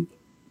been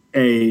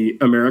a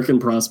American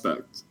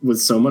prospect with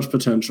so much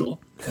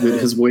potential that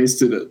has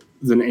wasted it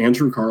than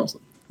Andrew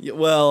Carlson?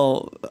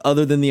 Well,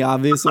 other than the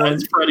obvious one,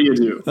 Freddie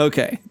Adu.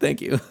 Okay,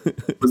 thank you.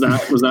 Was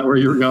that where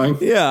you were going?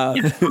 Yeah.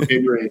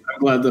 Okay, great.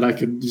 I'm glad that I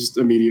could just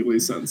immediately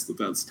sense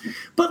that's.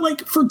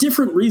 But for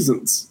different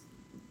reasons.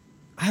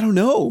 I don't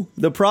know.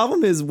 The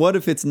problem is, what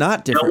if it's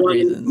not different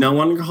reasons? No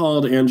one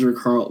called Andrew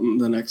Carlton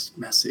the next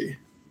Messi.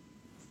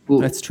 Well,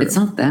 that's true. It's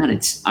not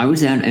that. I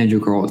was at Andrew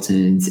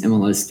Carlton's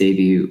MLS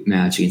debut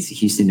match against the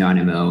Houston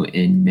Dynamo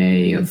in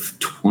May of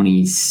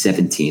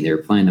 2017. They were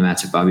playing the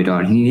match at Bobby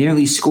Dodd. He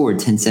nearly scored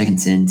 10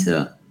 seconds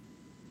into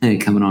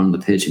coming on the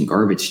pitch in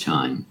garbage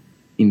time.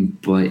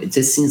 But it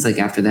just seems like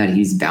after that,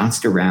 he's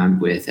bounced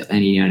around with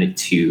Atlanta United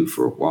 2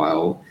 for a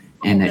while,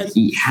 and that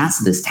he has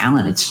this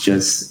talent. It's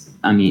just,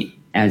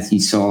 as you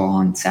saw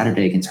on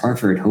Saturday against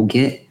Hartford,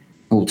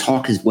 he'll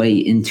talk his way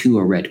into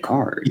a red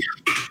card.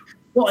 Yeah.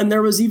 Well, and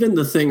there was even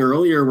the thing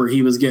earlier where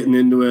he was getting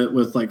into it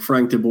with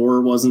Frank de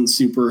Boer wasn't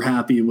super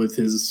happy with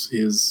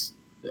his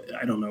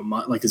I don't know,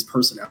 his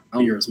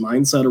personality or his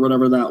mindset or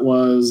whatever that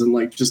was,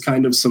 and just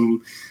kind of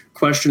some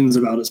questions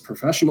about his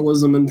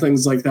professionalism and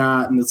things like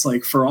that. And it's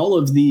for all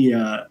of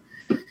the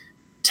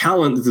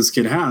talent that this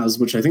kid has,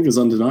 which I think is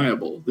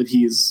undeniable, that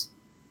he's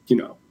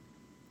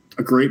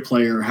a great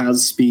player,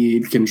 has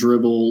speed, can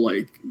dribble,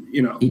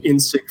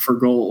 instinct for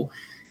goal.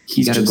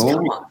 He's got just a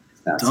goal.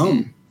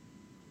 dumb.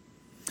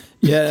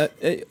 Yeah,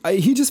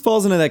 he just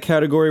falls into that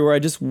category where I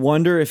just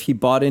wonder if he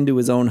bought into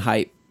his own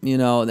hype,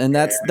 and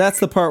that's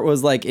the part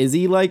was is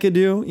he like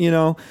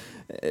Adu,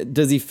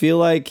 does he feel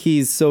like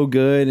he's so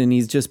good and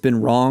he's just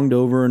been wronged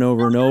over and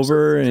over and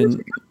over,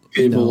 and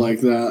people like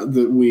that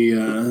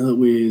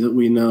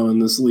we know in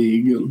this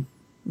league. And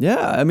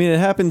yeah, it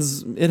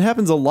happens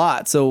a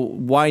lot, so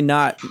why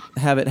not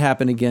have it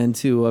happen again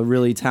to a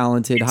really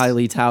talented,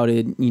 highly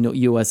touted,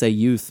 USA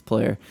youth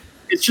player?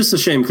 It's just a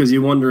shame because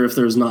you wonder if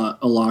there's not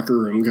a locker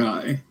room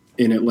guy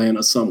in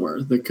Atlanta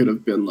somewhere that could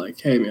have been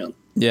hey, man,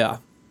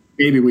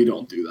 maybe we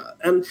don't do that.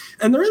 And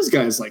there is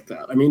guys like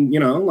that.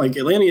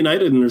 Atlanta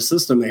United in their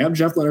system, they have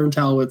Jeff Leonard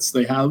Talwitz,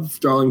 they have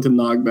Darlington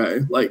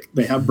Nagbe,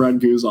 they have Brad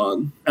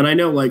Guzan. And I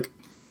know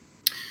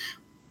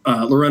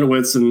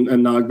Lorenowitz and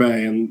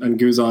Nagbe and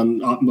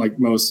Guzan,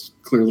 most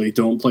clearly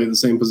don't play the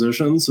same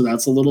position. So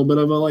that's a little bit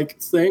of a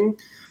thing.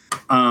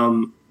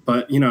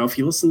 But, if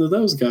you listen to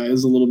those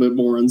guys a little bit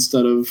more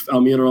instead of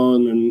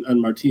Almiron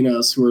and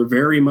Martinez, who are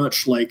very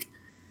much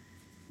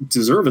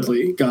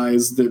deservedly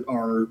guys that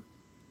are,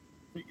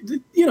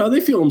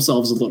 they feel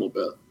themselves a little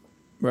bit.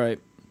 Right.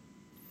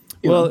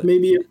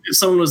 Maybe if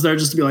someone was there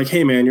just to be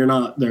hey, man, you're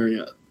not there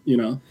yet,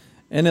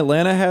 And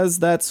Atlanta has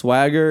that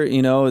swagger,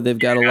 they've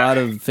got a lot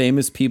of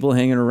famous people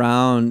hanging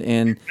around,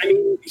 and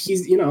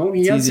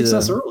he had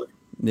success early.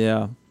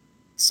 Yeah.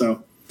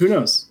 So who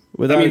knows?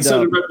 So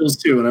did Red Bulls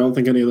too, and I don't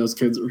think any of those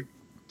kids are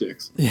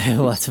dicks. Yeah,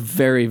 well, that's a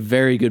very,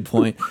 very good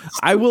point.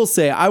 I will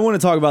say, I want to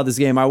talk about this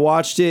game. I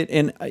watched it,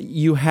 and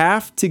you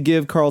have to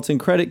give Carlton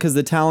credit because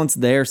the talent's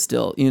there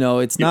still.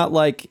 It's not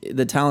like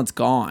the talent's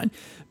gone,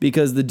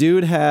 because the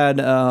dude had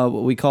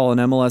what we call an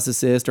MLS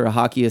assist or a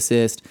hockey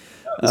assist.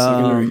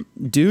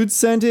 Dude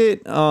sent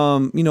it, a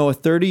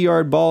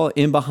 30-yard ball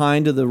in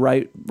behind to the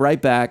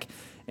right back,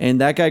 and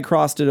that guy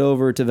crossed it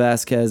over to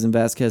Vasquez, and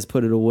Vasquez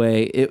put it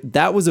away.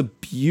 That was a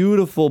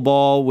beautiful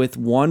ball with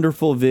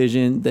wonderful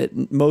vision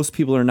that most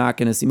people are not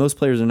going to see. Most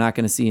players are not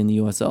going to see in the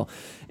USL.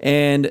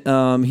 And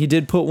he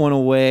did put one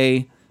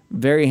away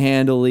very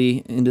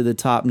handily into the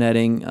top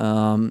netting.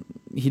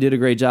 He did a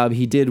great job.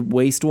 He did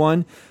waste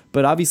one,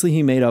 but obviously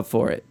he made up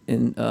for it.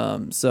 And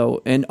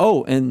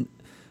and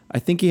I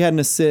think he had an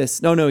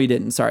assist. No, he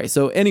didn't. Sorry.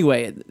 So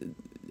anyway,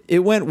 it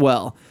went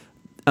well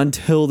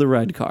until the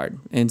red card.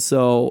 And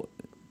so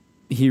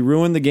he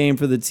ruined the game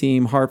for the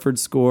team. Hartford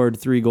scored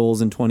 3 goals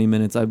in 20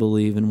 minutes, I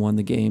believe, and won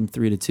the game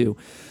 3-2.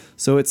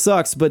 So it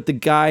sucks, but the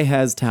guy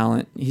has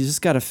talent. He's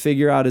just got to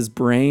figure out his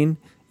brain.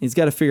 He's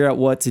got to figure out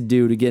what to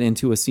do to get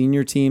into a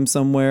senior team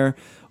somewhere.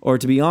 Or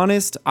to be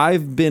honest,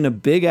 I've been a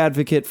big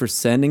advocate for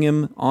sending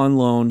him on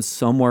loan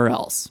somewhere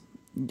else.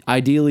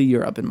 Ideally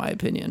Europe, in my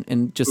opinion,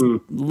 and just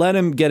let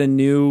him get a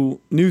new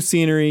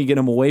scenery, get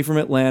him away from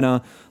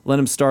Atlanta, let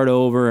him start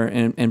over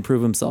and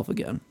prove himself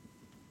again.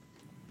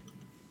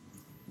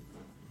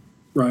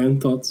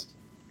 Ryan, thoughts?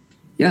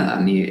 Yeah,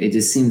 I mean, it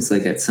just seems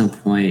like at some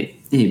point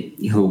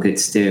he'll get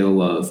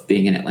stale of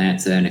being in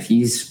Atlanta, and if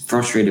he's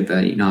frustrated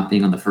by not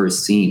being on the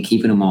first team,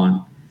 keeping him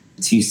on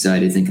the 2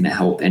 side isn't going to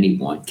help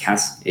anyone.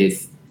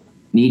 If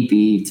need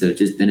be to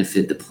just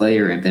benefit the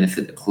player and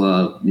benefit the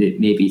club, it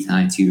may be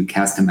time to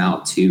cast him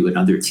out to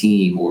another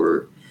team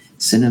or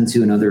send him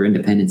to another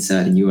independent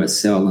side in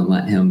USL and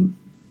let him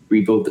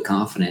rebuild the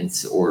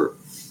confidence, or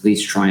at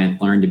least try and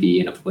learn to be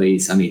in a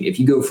place. I mean, if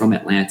you go from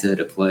Atlanta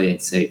to play in,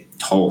 say,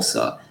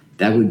 Tulsa,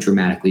 that would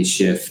dramatically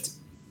shift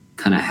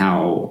kind of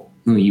how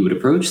you would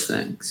approach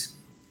things.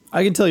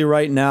 I can tell you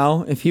right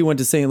now, if he went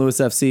to St. Louis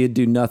FC, it'd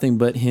do nothing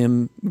but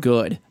him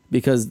good,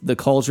 because the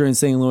culture in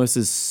St. Louis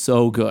is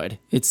so good.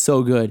 It's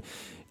so good.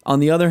 On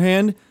the other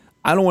hand,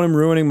 I don't want him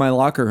ruining my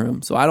locker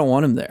room, so I don't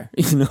want him there.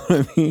 You know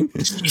what I mean?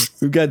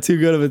 We've got too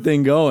good of a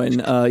thing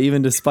going,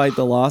 even despite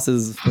the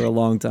losses for a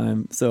long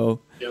time. So,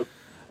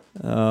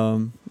 a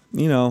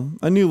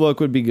new look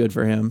would be good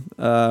for him.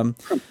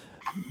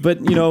 But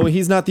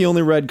he's not the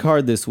only red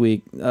card this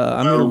week.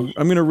 I'm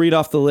gonna read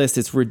off the list.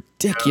 It's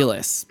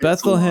ridiculous.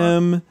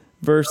 Bethlehem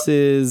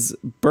versus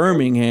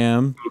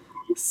Birmingham.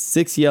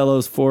 6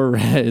 yellows, 4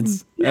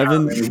 reds. Yeah,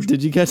 Evan,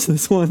 did you catch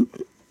this one?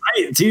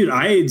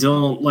 I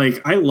don't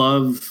like. I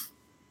love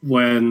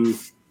when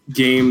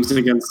games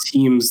against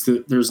teams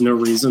that there's no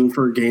reason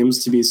for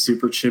games to be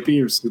super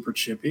chippy or super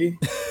chippy.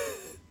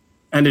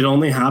 And it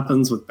only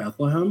happens with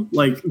Bethlehem.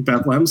 Like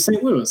Bethlehem,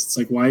 St. Louis. It's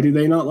like, why do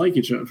they not like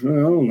each other?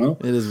 I don't know.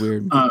 It is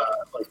weird.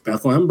 Like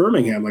Bethlehem,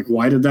 Birmingham. Like,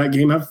 why did that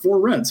game have 4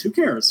 reds? Who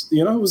cares?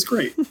 It was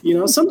great.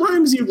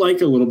 Sometimes you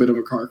like a little bit of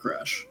a car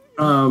crash.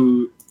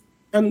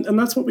 And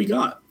that's what we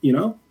got,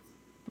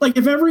 Like,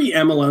 if every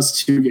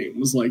MLS 2 game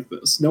was like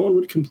this, no one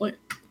would complain.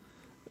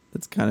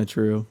 That's kind of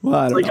true. Well,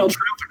 I don't know. El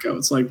Tráfico.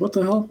 It's like, what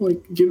the hell?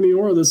 Like, give me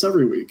more of this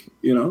every week.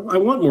 I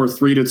want more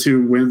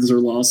 3-2 wins or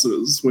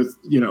losses with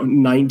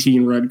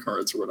 19 red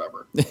cards or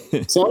whatever.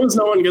 As long as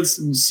no one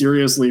gets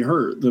seriously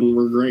hurt, then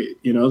we're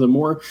great. The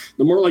more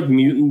like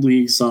mutant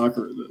league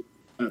soccer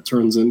that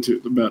turns into,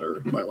 the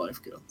better my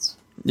life gets.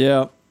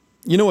 Yeah.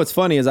 What's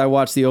funny is I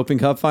watched the Open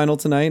Cup final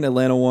tonight.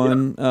 Atlanta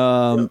won,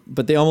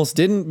 but they almost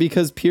didn't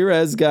because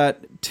Pires got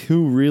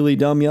 2 really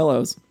dumb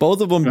yellows.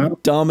 Both of them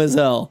dumb as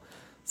hell.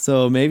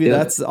 So maybe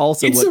that's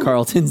also what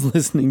Carlton's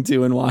listening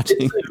to and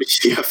watching.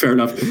 Yeah, fair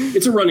enough.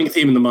 It's a running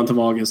theme in the month of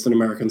August in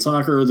American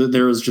soccer that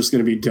there is just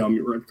going to be dumb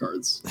red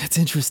cards. That's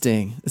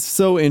interesting. It's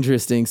so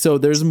interesting. So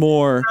there's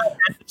more.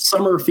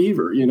 Summer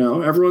fever,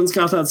 Everyone's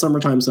got that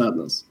summertime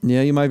sadness.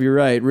 Yeah, you might be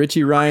right.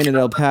 Richie Ryan at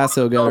El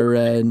Paso got a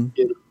red.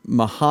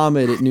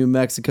 Muhammad at New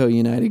Mexico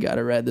United got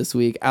a red this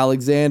week.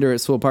 Alexander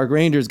at Swope Park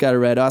Rangers got a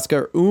red.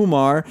 Oscar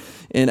Umar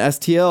in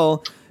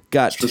STL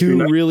got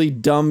 2 really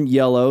dumb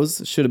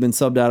yellows. Should have been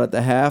subbed out at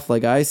the half,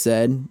 like I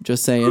said.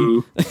 Just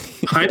saying.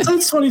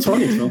 Hindsight's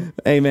 2020, Phil.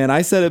 Hey, man,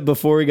 I said it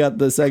before he got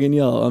the second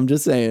yellow. I'm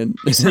just saying.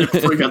 You said it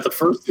before he got the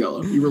first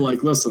yellow. You were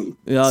like, listen.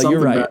 Yeah,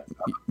 you're right.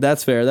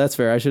 That's fair.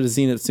 I should have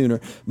seen it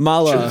sooner.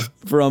 Mala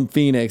from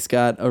Phoenix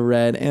got a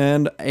red,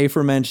 and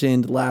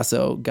aforementioned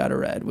Lasso got a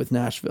red with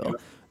Nashville.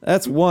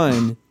 That's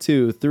 1,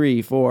 2,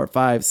 3, 4,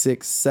 5,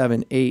 6,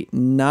 7, 8,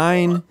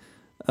 9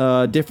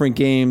 different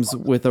games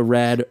with a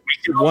red.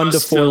 1 to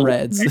 4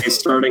 reds. A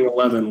starting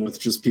 11 with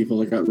just people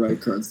that got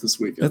red cards this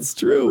weekend. That's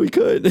true. We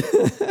could.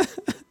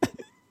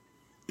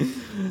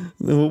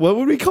 What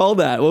would we call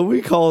that? What would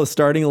we call a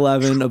starting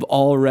 11 of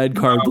all red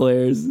card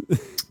players?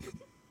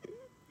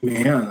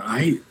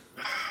 Man,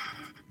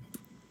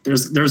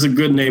 there's a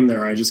good name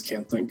there. I just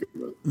can't think of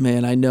it.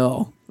 Man, I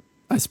know.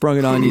 I sprung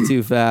it on you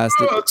too fast.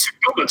 Go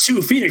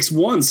to Phoenix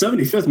won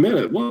 75th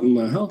minute. What in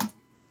the hell?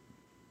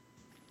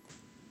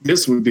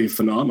 This would be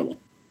phenomenal.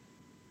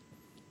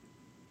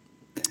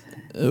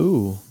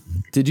 Ooh.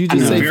 Did you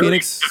just say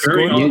Phoenix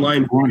very scored?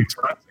 online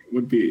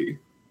would be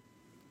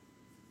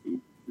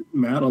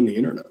mad on the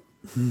internet.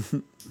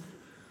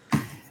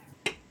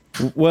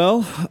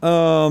 Well,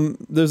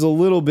 there's a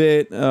little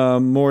bit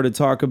more to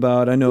talk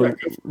about. I know,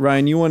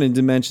 Ryan, you wanted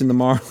to mention the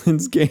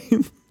Marlins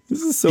game.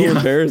 This is so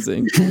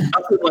embarrassing.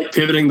 I feel like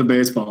pivoting the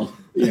baseball,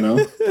 you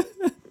know?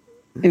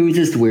 It was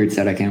just a weird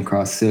set I came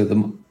across. So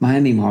the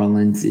Miami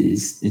Marlins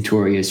is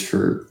notorious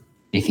for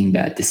making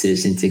bad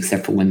decisions,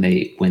 except for when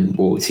they win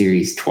World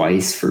Series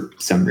twice for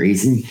some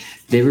reason.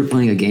 They were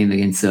playing a game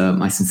against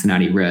my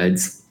Cincinnati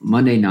Reds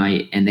Monday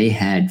night, and they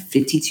had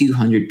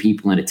 5,200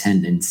 people in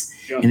attendance.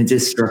 Yeah. And it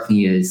just struck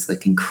me as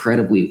like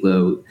incredibly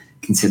low,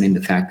 considering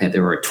the fact that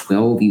there are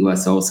 12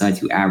 USL sides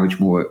who average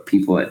more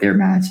people at their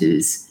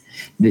matches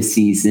this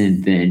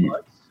season than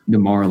the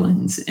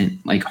Marlins, and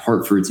like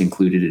Hartford's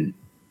included in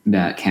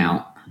that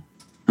count.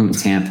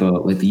 Tampa,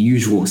 like the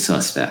usual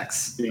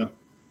suspects. Yeah.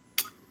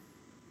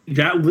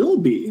 That will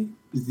be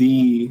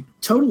the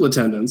total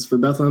attendance for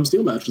Bethlehem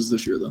Steel matches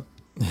this year, though.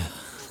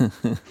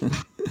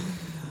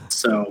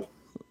 So,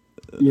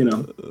 you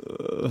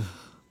know.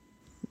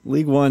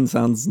 League One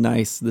sounds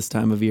nice this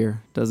time of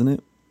year, doesn't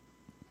it?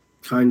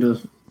 Kind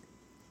of.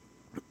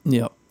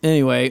 Yeah.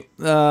 Anyway,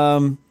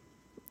 I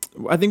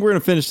think we're going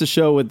to finish the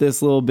show with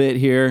this little bit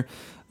here.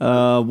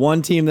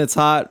 One team that's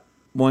hot,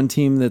 one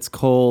team that's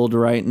cold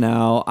right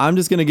now. I'm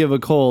just going to give a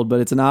cold, but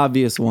it's an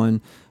obvious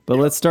one. But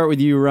let's start with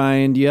you,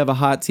 Ryan. Do you have a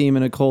hot team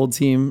and a cold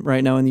team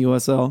right now in the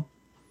USL?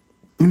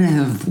 I'm going to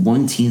have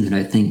one team that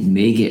I think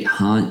may get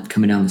hot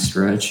coming down the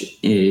stretch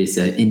is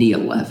Indy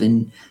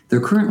 11. They're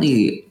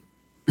currently...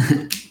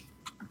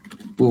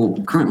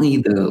 currently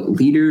the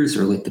leaders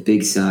or like the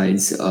big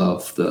sides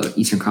of the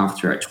Eastern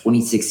Conference are at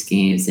 26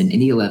 games, and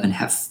Indy 11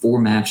 have 4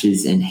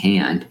 matches in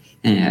hand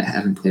and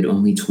haven't played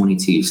only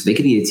 22. So they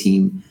could be a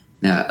team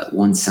that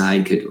one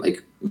side could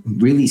like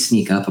really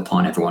sneak up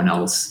upon everyone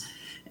else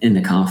in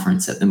the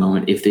conference at the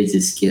moment if they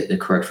just get the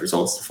correct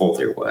results to fall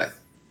their way.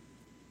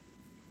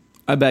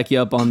 I back you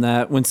up on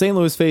that. When St.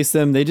 Louis faced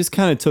them, they just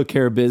kind of took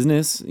care of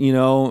business. You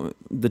know,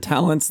 the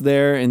talent's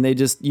there, and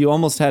you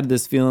almost had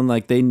this feeling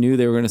like they knew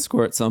they were going to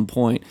score at some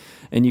point,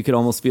 and you could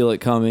almost feel it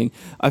coming.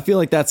 I feel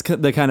like that's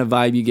the kind of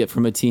vibe you get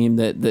from a team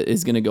that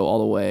is going to go all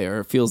the way,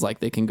 or feels like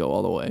they can go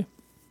all the way.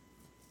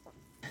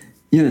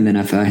 Yeah, and then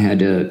if I had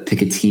to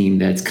pick a team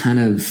that's kind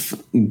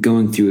of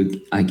going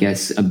through, I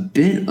guess, a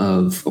bit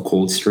of a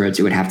cold stretch,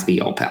 it would have to be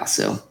El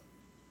Paso.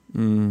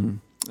 That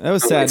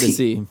was sad to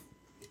see.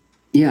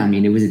 Yeah, I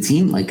mean, it was a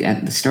team, like,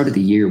 at the start of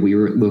the year, we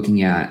were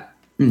looking at,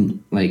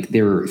 like,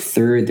 they were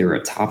third, they were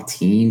a top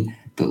team,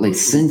 but, like,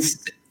 since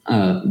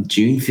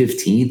June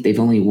 15th, they've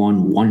only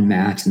won one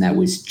match, and that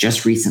was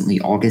just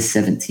recently, August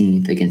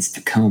 17th, against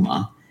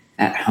Tacoma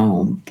at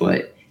home,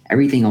 but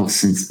everything else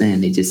since then,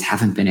 they just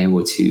haven't been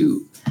able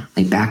to,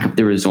 like, back up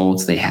the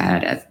results they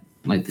had at,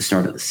 like, the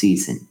start of the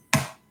season.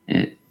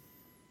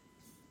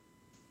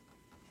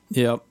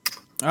 Yeah,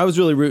 I was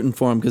really rooting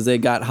for them because they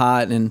got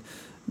hot, and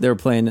they were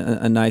playing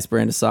a nice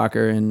brand of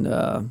soccer, and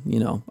you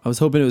know, I was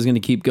hoping it was going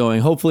to keep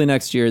going. Hopefully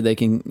next year they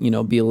can, you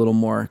know, be a little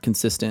more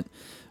consistent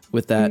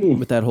with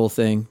that whole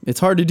thing. It's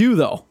hard to do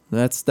though.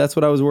 That's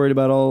what I was worried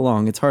about all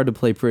along. It's hard to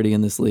play pretty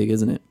in this league,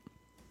 isn't it?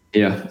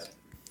 Yeah.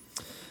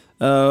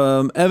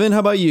 Evan, how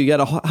about you? You got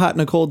a hot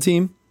and a cold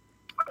team?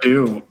 I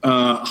do.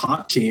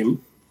 Hot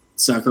team,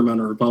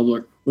 Sacramento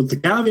Republic, with the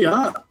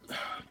caveat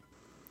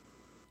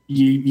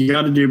you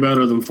got to do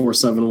better than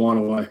 4-7-1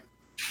 away.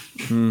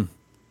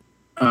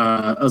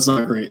 That's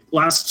not great.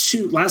 Last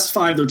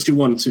 5, they're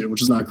 2-1-2,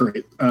 which is not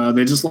great.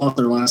 They just lost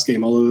their last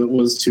game, although it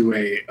was to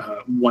a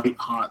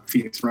white-hot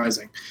Phoenix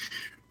Rising.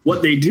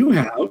 What they do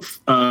have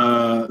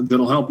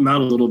that'll help them out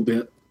a little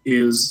bit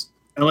is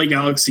LA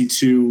Galaxy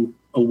 2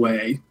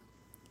 away,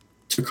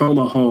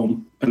 Tacoma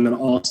home, and then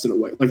Austin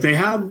away. Like, they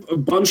have a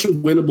bunch of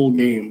winnable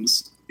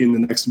games in the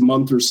next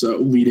month or so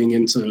leading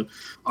into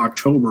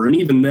October. And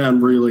even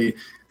then, really,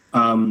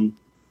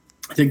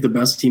 I think the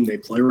best team they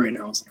play right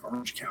now is like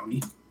Orange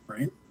County.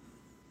 Right.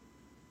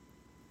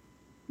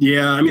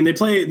 Yeah, I mean they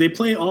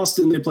play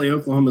Austin, they play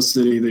Oklahoma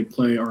City, they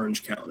play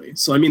Orange County.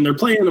 So I mean they're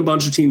playing a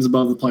bunch of teams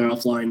above the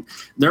playoff line.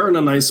 They're in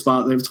a nice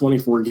spot. They have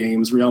 24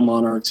 games. Real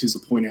Monarchs, who's a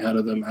point ahead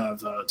of them,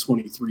 have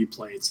 23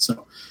 played.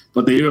 So,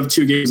 but they do have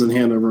 2 games in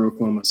hand over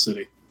Oklahoma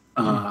City.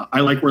 I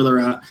like where they're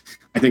at.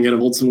 I think Ed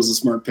Olson was a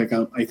smart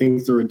pickup. I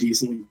think they're a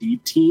decently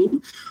deep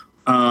team.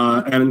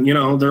 And you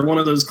know they're one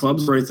of those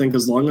clubs where I think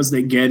as long as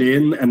they get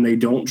in and they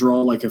don't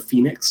draw like a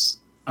Phoenix,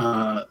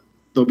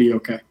 they'll be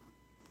okay.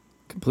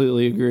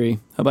 Completely agree.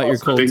 How about your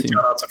cold team?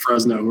 Shout out to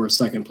Fresno, who are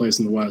second place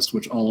in the West,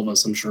 which all of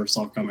us, I'm sure,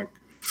 saw coming.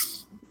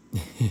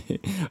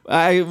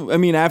 I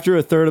mean, after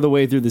a third of the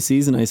way through the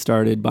season, I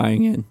started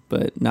buying in,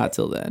 but not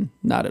till then.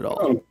 Not at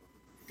all.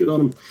 Good on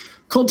them.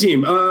 Cold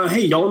team.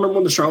 Hey, y'all remember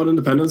when the Charlotte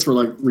Independents were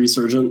like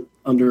resurgent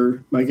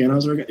under Mike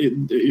Anheuser?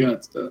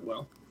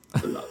 Well,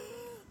 they're not.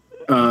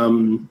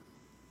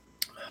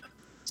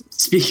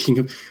 Speaking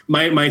of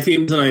my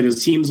theme tonight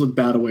is teams with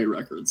bad away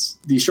records.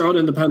 The Charlotte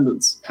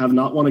Independents have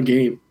not won a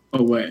game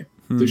away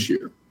this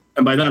year.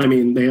 And by that, I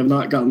mean they have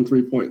not gotten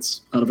 3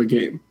 points out of a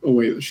game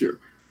away this year.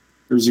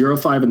 They're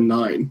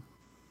 0-5-9.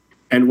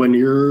 And when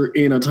you're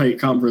in a tight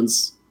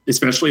conference,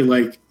 especially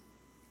like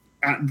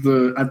at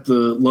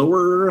the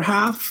lower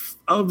half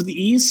of the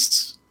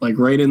East, like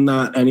right in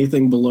that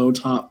anything below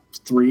top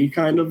 3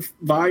 kind of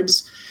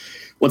vibes,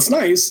 what's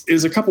nice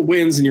is a couple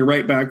wins and you're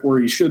right back where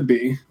you should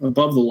be,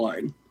 above the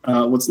line.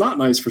 What's not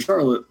nice for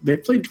Charlotte,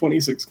 they've played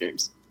 26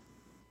 games.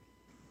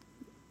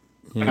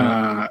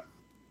 Yeah.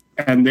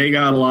 And they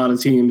got a lot of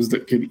teams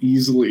that could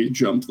easily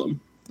jump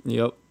them.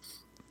 Yep.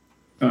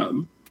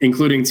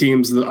 Including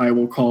teams that I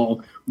will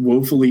call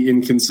woefully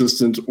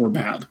inconsistent or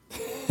bad.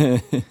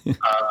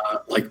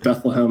 Like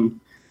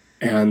Bethlehem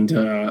and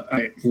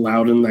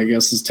Loudoun, I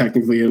guess, is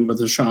technically in with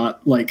a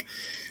shot. Like,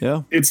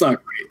 yeah, it's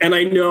not great. And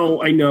I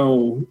know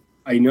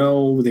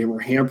they were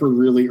hampered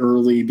really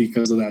early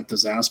because of that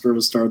disaster of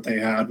a start they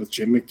had with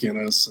Jim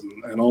McGinnis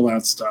and all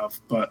that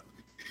stuff. But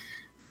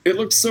it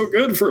looked so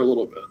good for a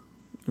little bit.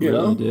 It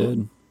really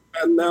did.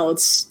 And now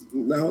it's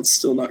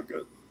still not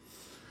good.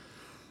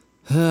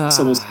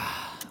 So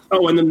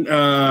oh, and then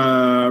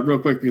real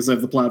quick, because I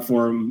have the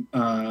platform,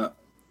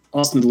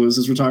 Austin DeLuz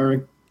is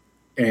retiring.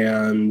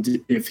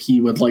 And if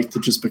he would like to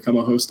just become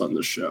a host on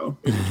this show,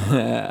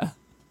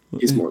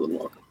 he's more than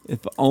welcome. If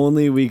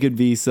only we could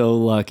be so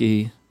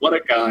lucky. What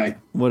a guy.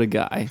 What a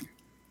guy.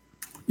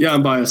 Yeah,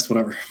 I'm biased,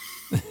 whatever.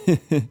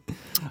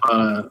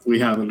 We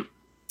haven't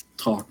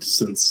talked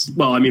since,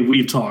 well, I mean,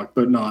 we've talked,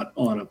 but not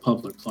on a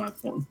public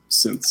platform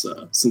since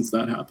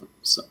that happened.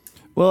 So.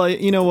 Well,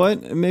 you know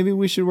what? Maybe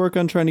we should work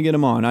on trying to get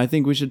him on. I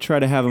think we should try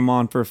to have him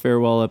on for a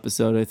farewell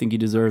episode. I think he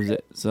deserves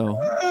it. So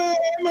I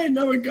might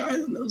know a guy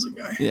that knows a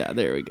guy. Yeah,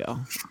 there we go.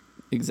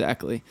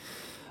 Exactly.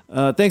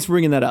 Thanks for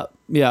bringing that up.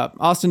 Yeah,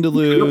 Austin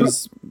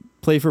DeLuz,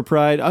 Play for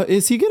Pride.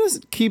 Is he going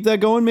to keep that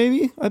going,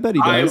 maybe? I bet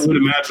he does. I would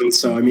imagine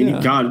so. I mean,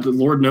 yeah. God, the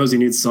Lord knows he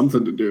needs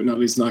something to do. Now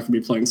he's not going to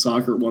be playing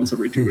soccer once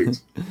every 2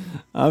 weeks.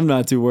 I'm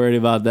not too worried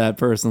about that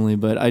personally,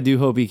 but I do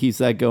hope he keeps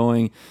that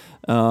going.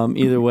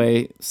 Either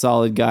way,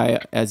 solid guy,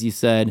 as you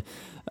said.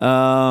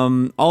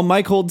 All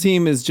my cold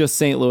team is just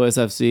St. Louis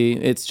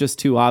FC. It's just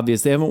too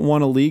obvious. They haven't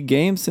won a league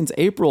game since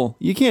April.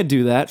 You can't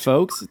do that,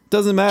 folks. It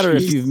doesn't matter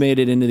if you've made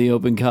it into the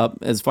Open Cup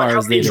as far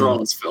as they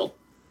do. Phil?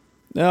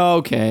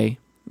 Okay.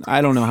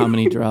 I don't know how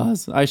many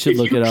draws. I should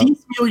look it up.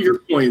 Piecemeal your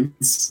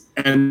points,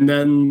 and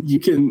then you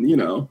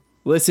can,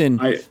 Listen,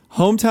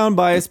 hometown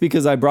bias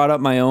because I brought up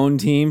my own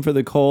team for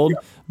the cold,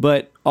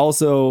 but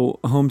also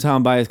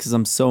hometown bias because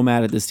I'm so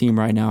mad at this team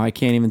right now. I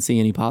can't even see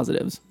any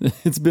positives.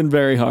 It's been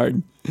very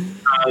hard.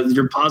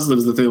 Your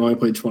positives that they only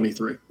played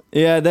 23.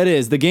 Yeah, that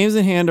is. The games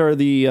in hand are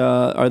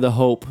the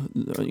hope.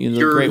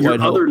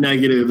 Your other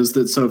negative is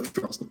that so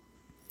Charleston.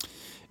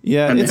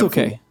 Yeah, it's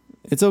okay.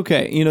 It's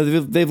okay.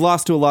 They've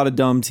lost to a lot of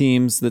dumb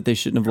teams that they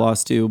shouldn't have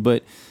lost to,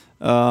 but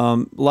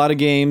a lot of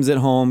games at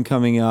home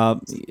coming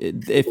up.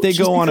 If they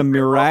go on a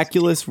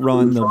miraculous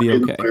run, they'll be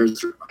okay.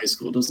 Players in high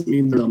school doesn't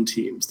mean they're dumb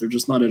teams. They're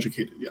just not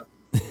educated yet.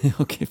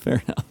 Okay,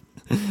 fair enough.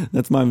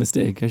 That's my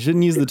mistake. I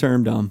shouldn't use the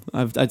term dumb.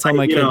 I tell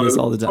my kid this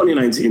all the time.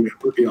 2019,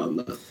 we're beyond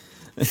that.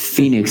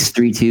 Phoenix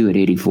 3-2 at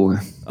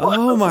 84.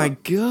 Oh my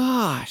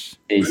gosh!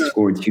 They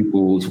scored 2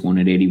 goals, one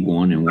at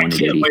 81 and one at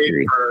 83. I can't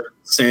wait for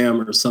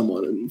Sam or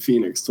someone in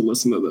Phoenix to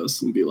listen to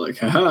this and be like,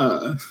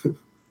 "Haha,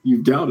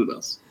 you doubted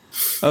us."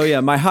 Oh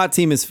yeah, my hot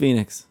team is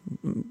Phoenix.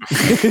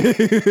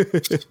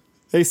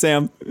 Hey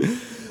Sam,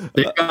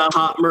 they got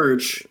hot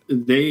merch.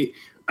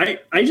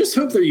 I just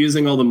hope they're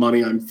using all the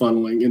money I'm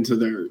funneling into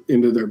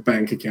their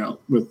bank account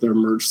with their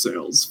merch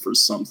sales for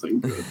something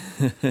good.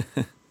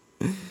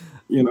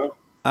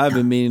 I've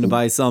been meaning to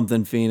buy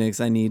something, Phoenix.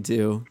 I need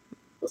to.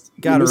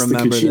 Got to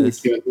remember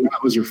this. That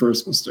was your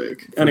first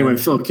mistake. Anyway,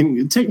 Phil, can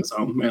you take us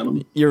home,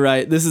 man? You're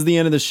right. This is the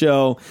end of the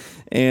show.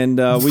 And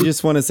we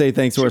just want to say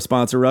thanks to our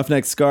sponsor,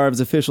 Roughneck Scarves,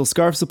 official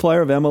scarf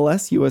supplier of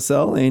MLS,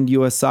 USL, and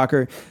US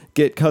Soccer.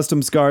 Get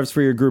custom scarves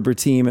for your group or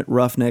team at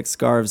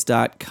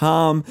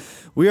roughneckscarves.com.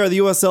 We are the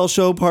USL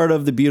show, part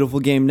of the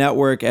Beautiful Game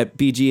Network at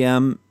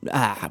BGN.FM.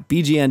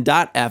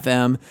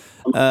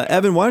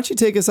 Evan, why don't you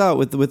take us out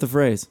with the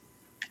phrase?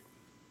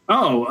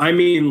 Oh, I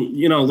mean,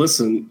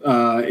 listen,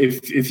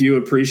 if you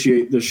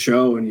appreciate this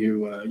show and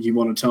you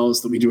want to tell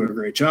us that we do a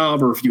great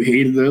job, or if you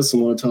hated this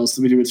and want to tell us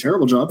that we do a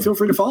terrible job, feel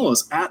free to follow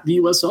us at the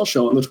USL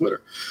Show on the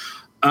Twitter.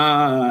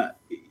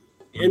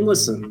 And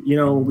listen,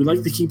 we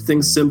like to keep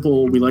things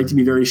simple. We like to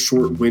be very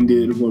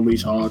short-winded when we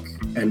talk.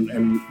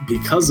 And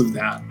because of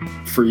that,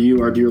 for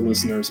you, our dear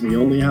listeners, we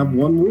only have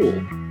one rule.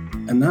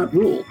 And that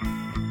rule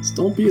is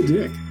don't be a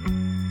dick.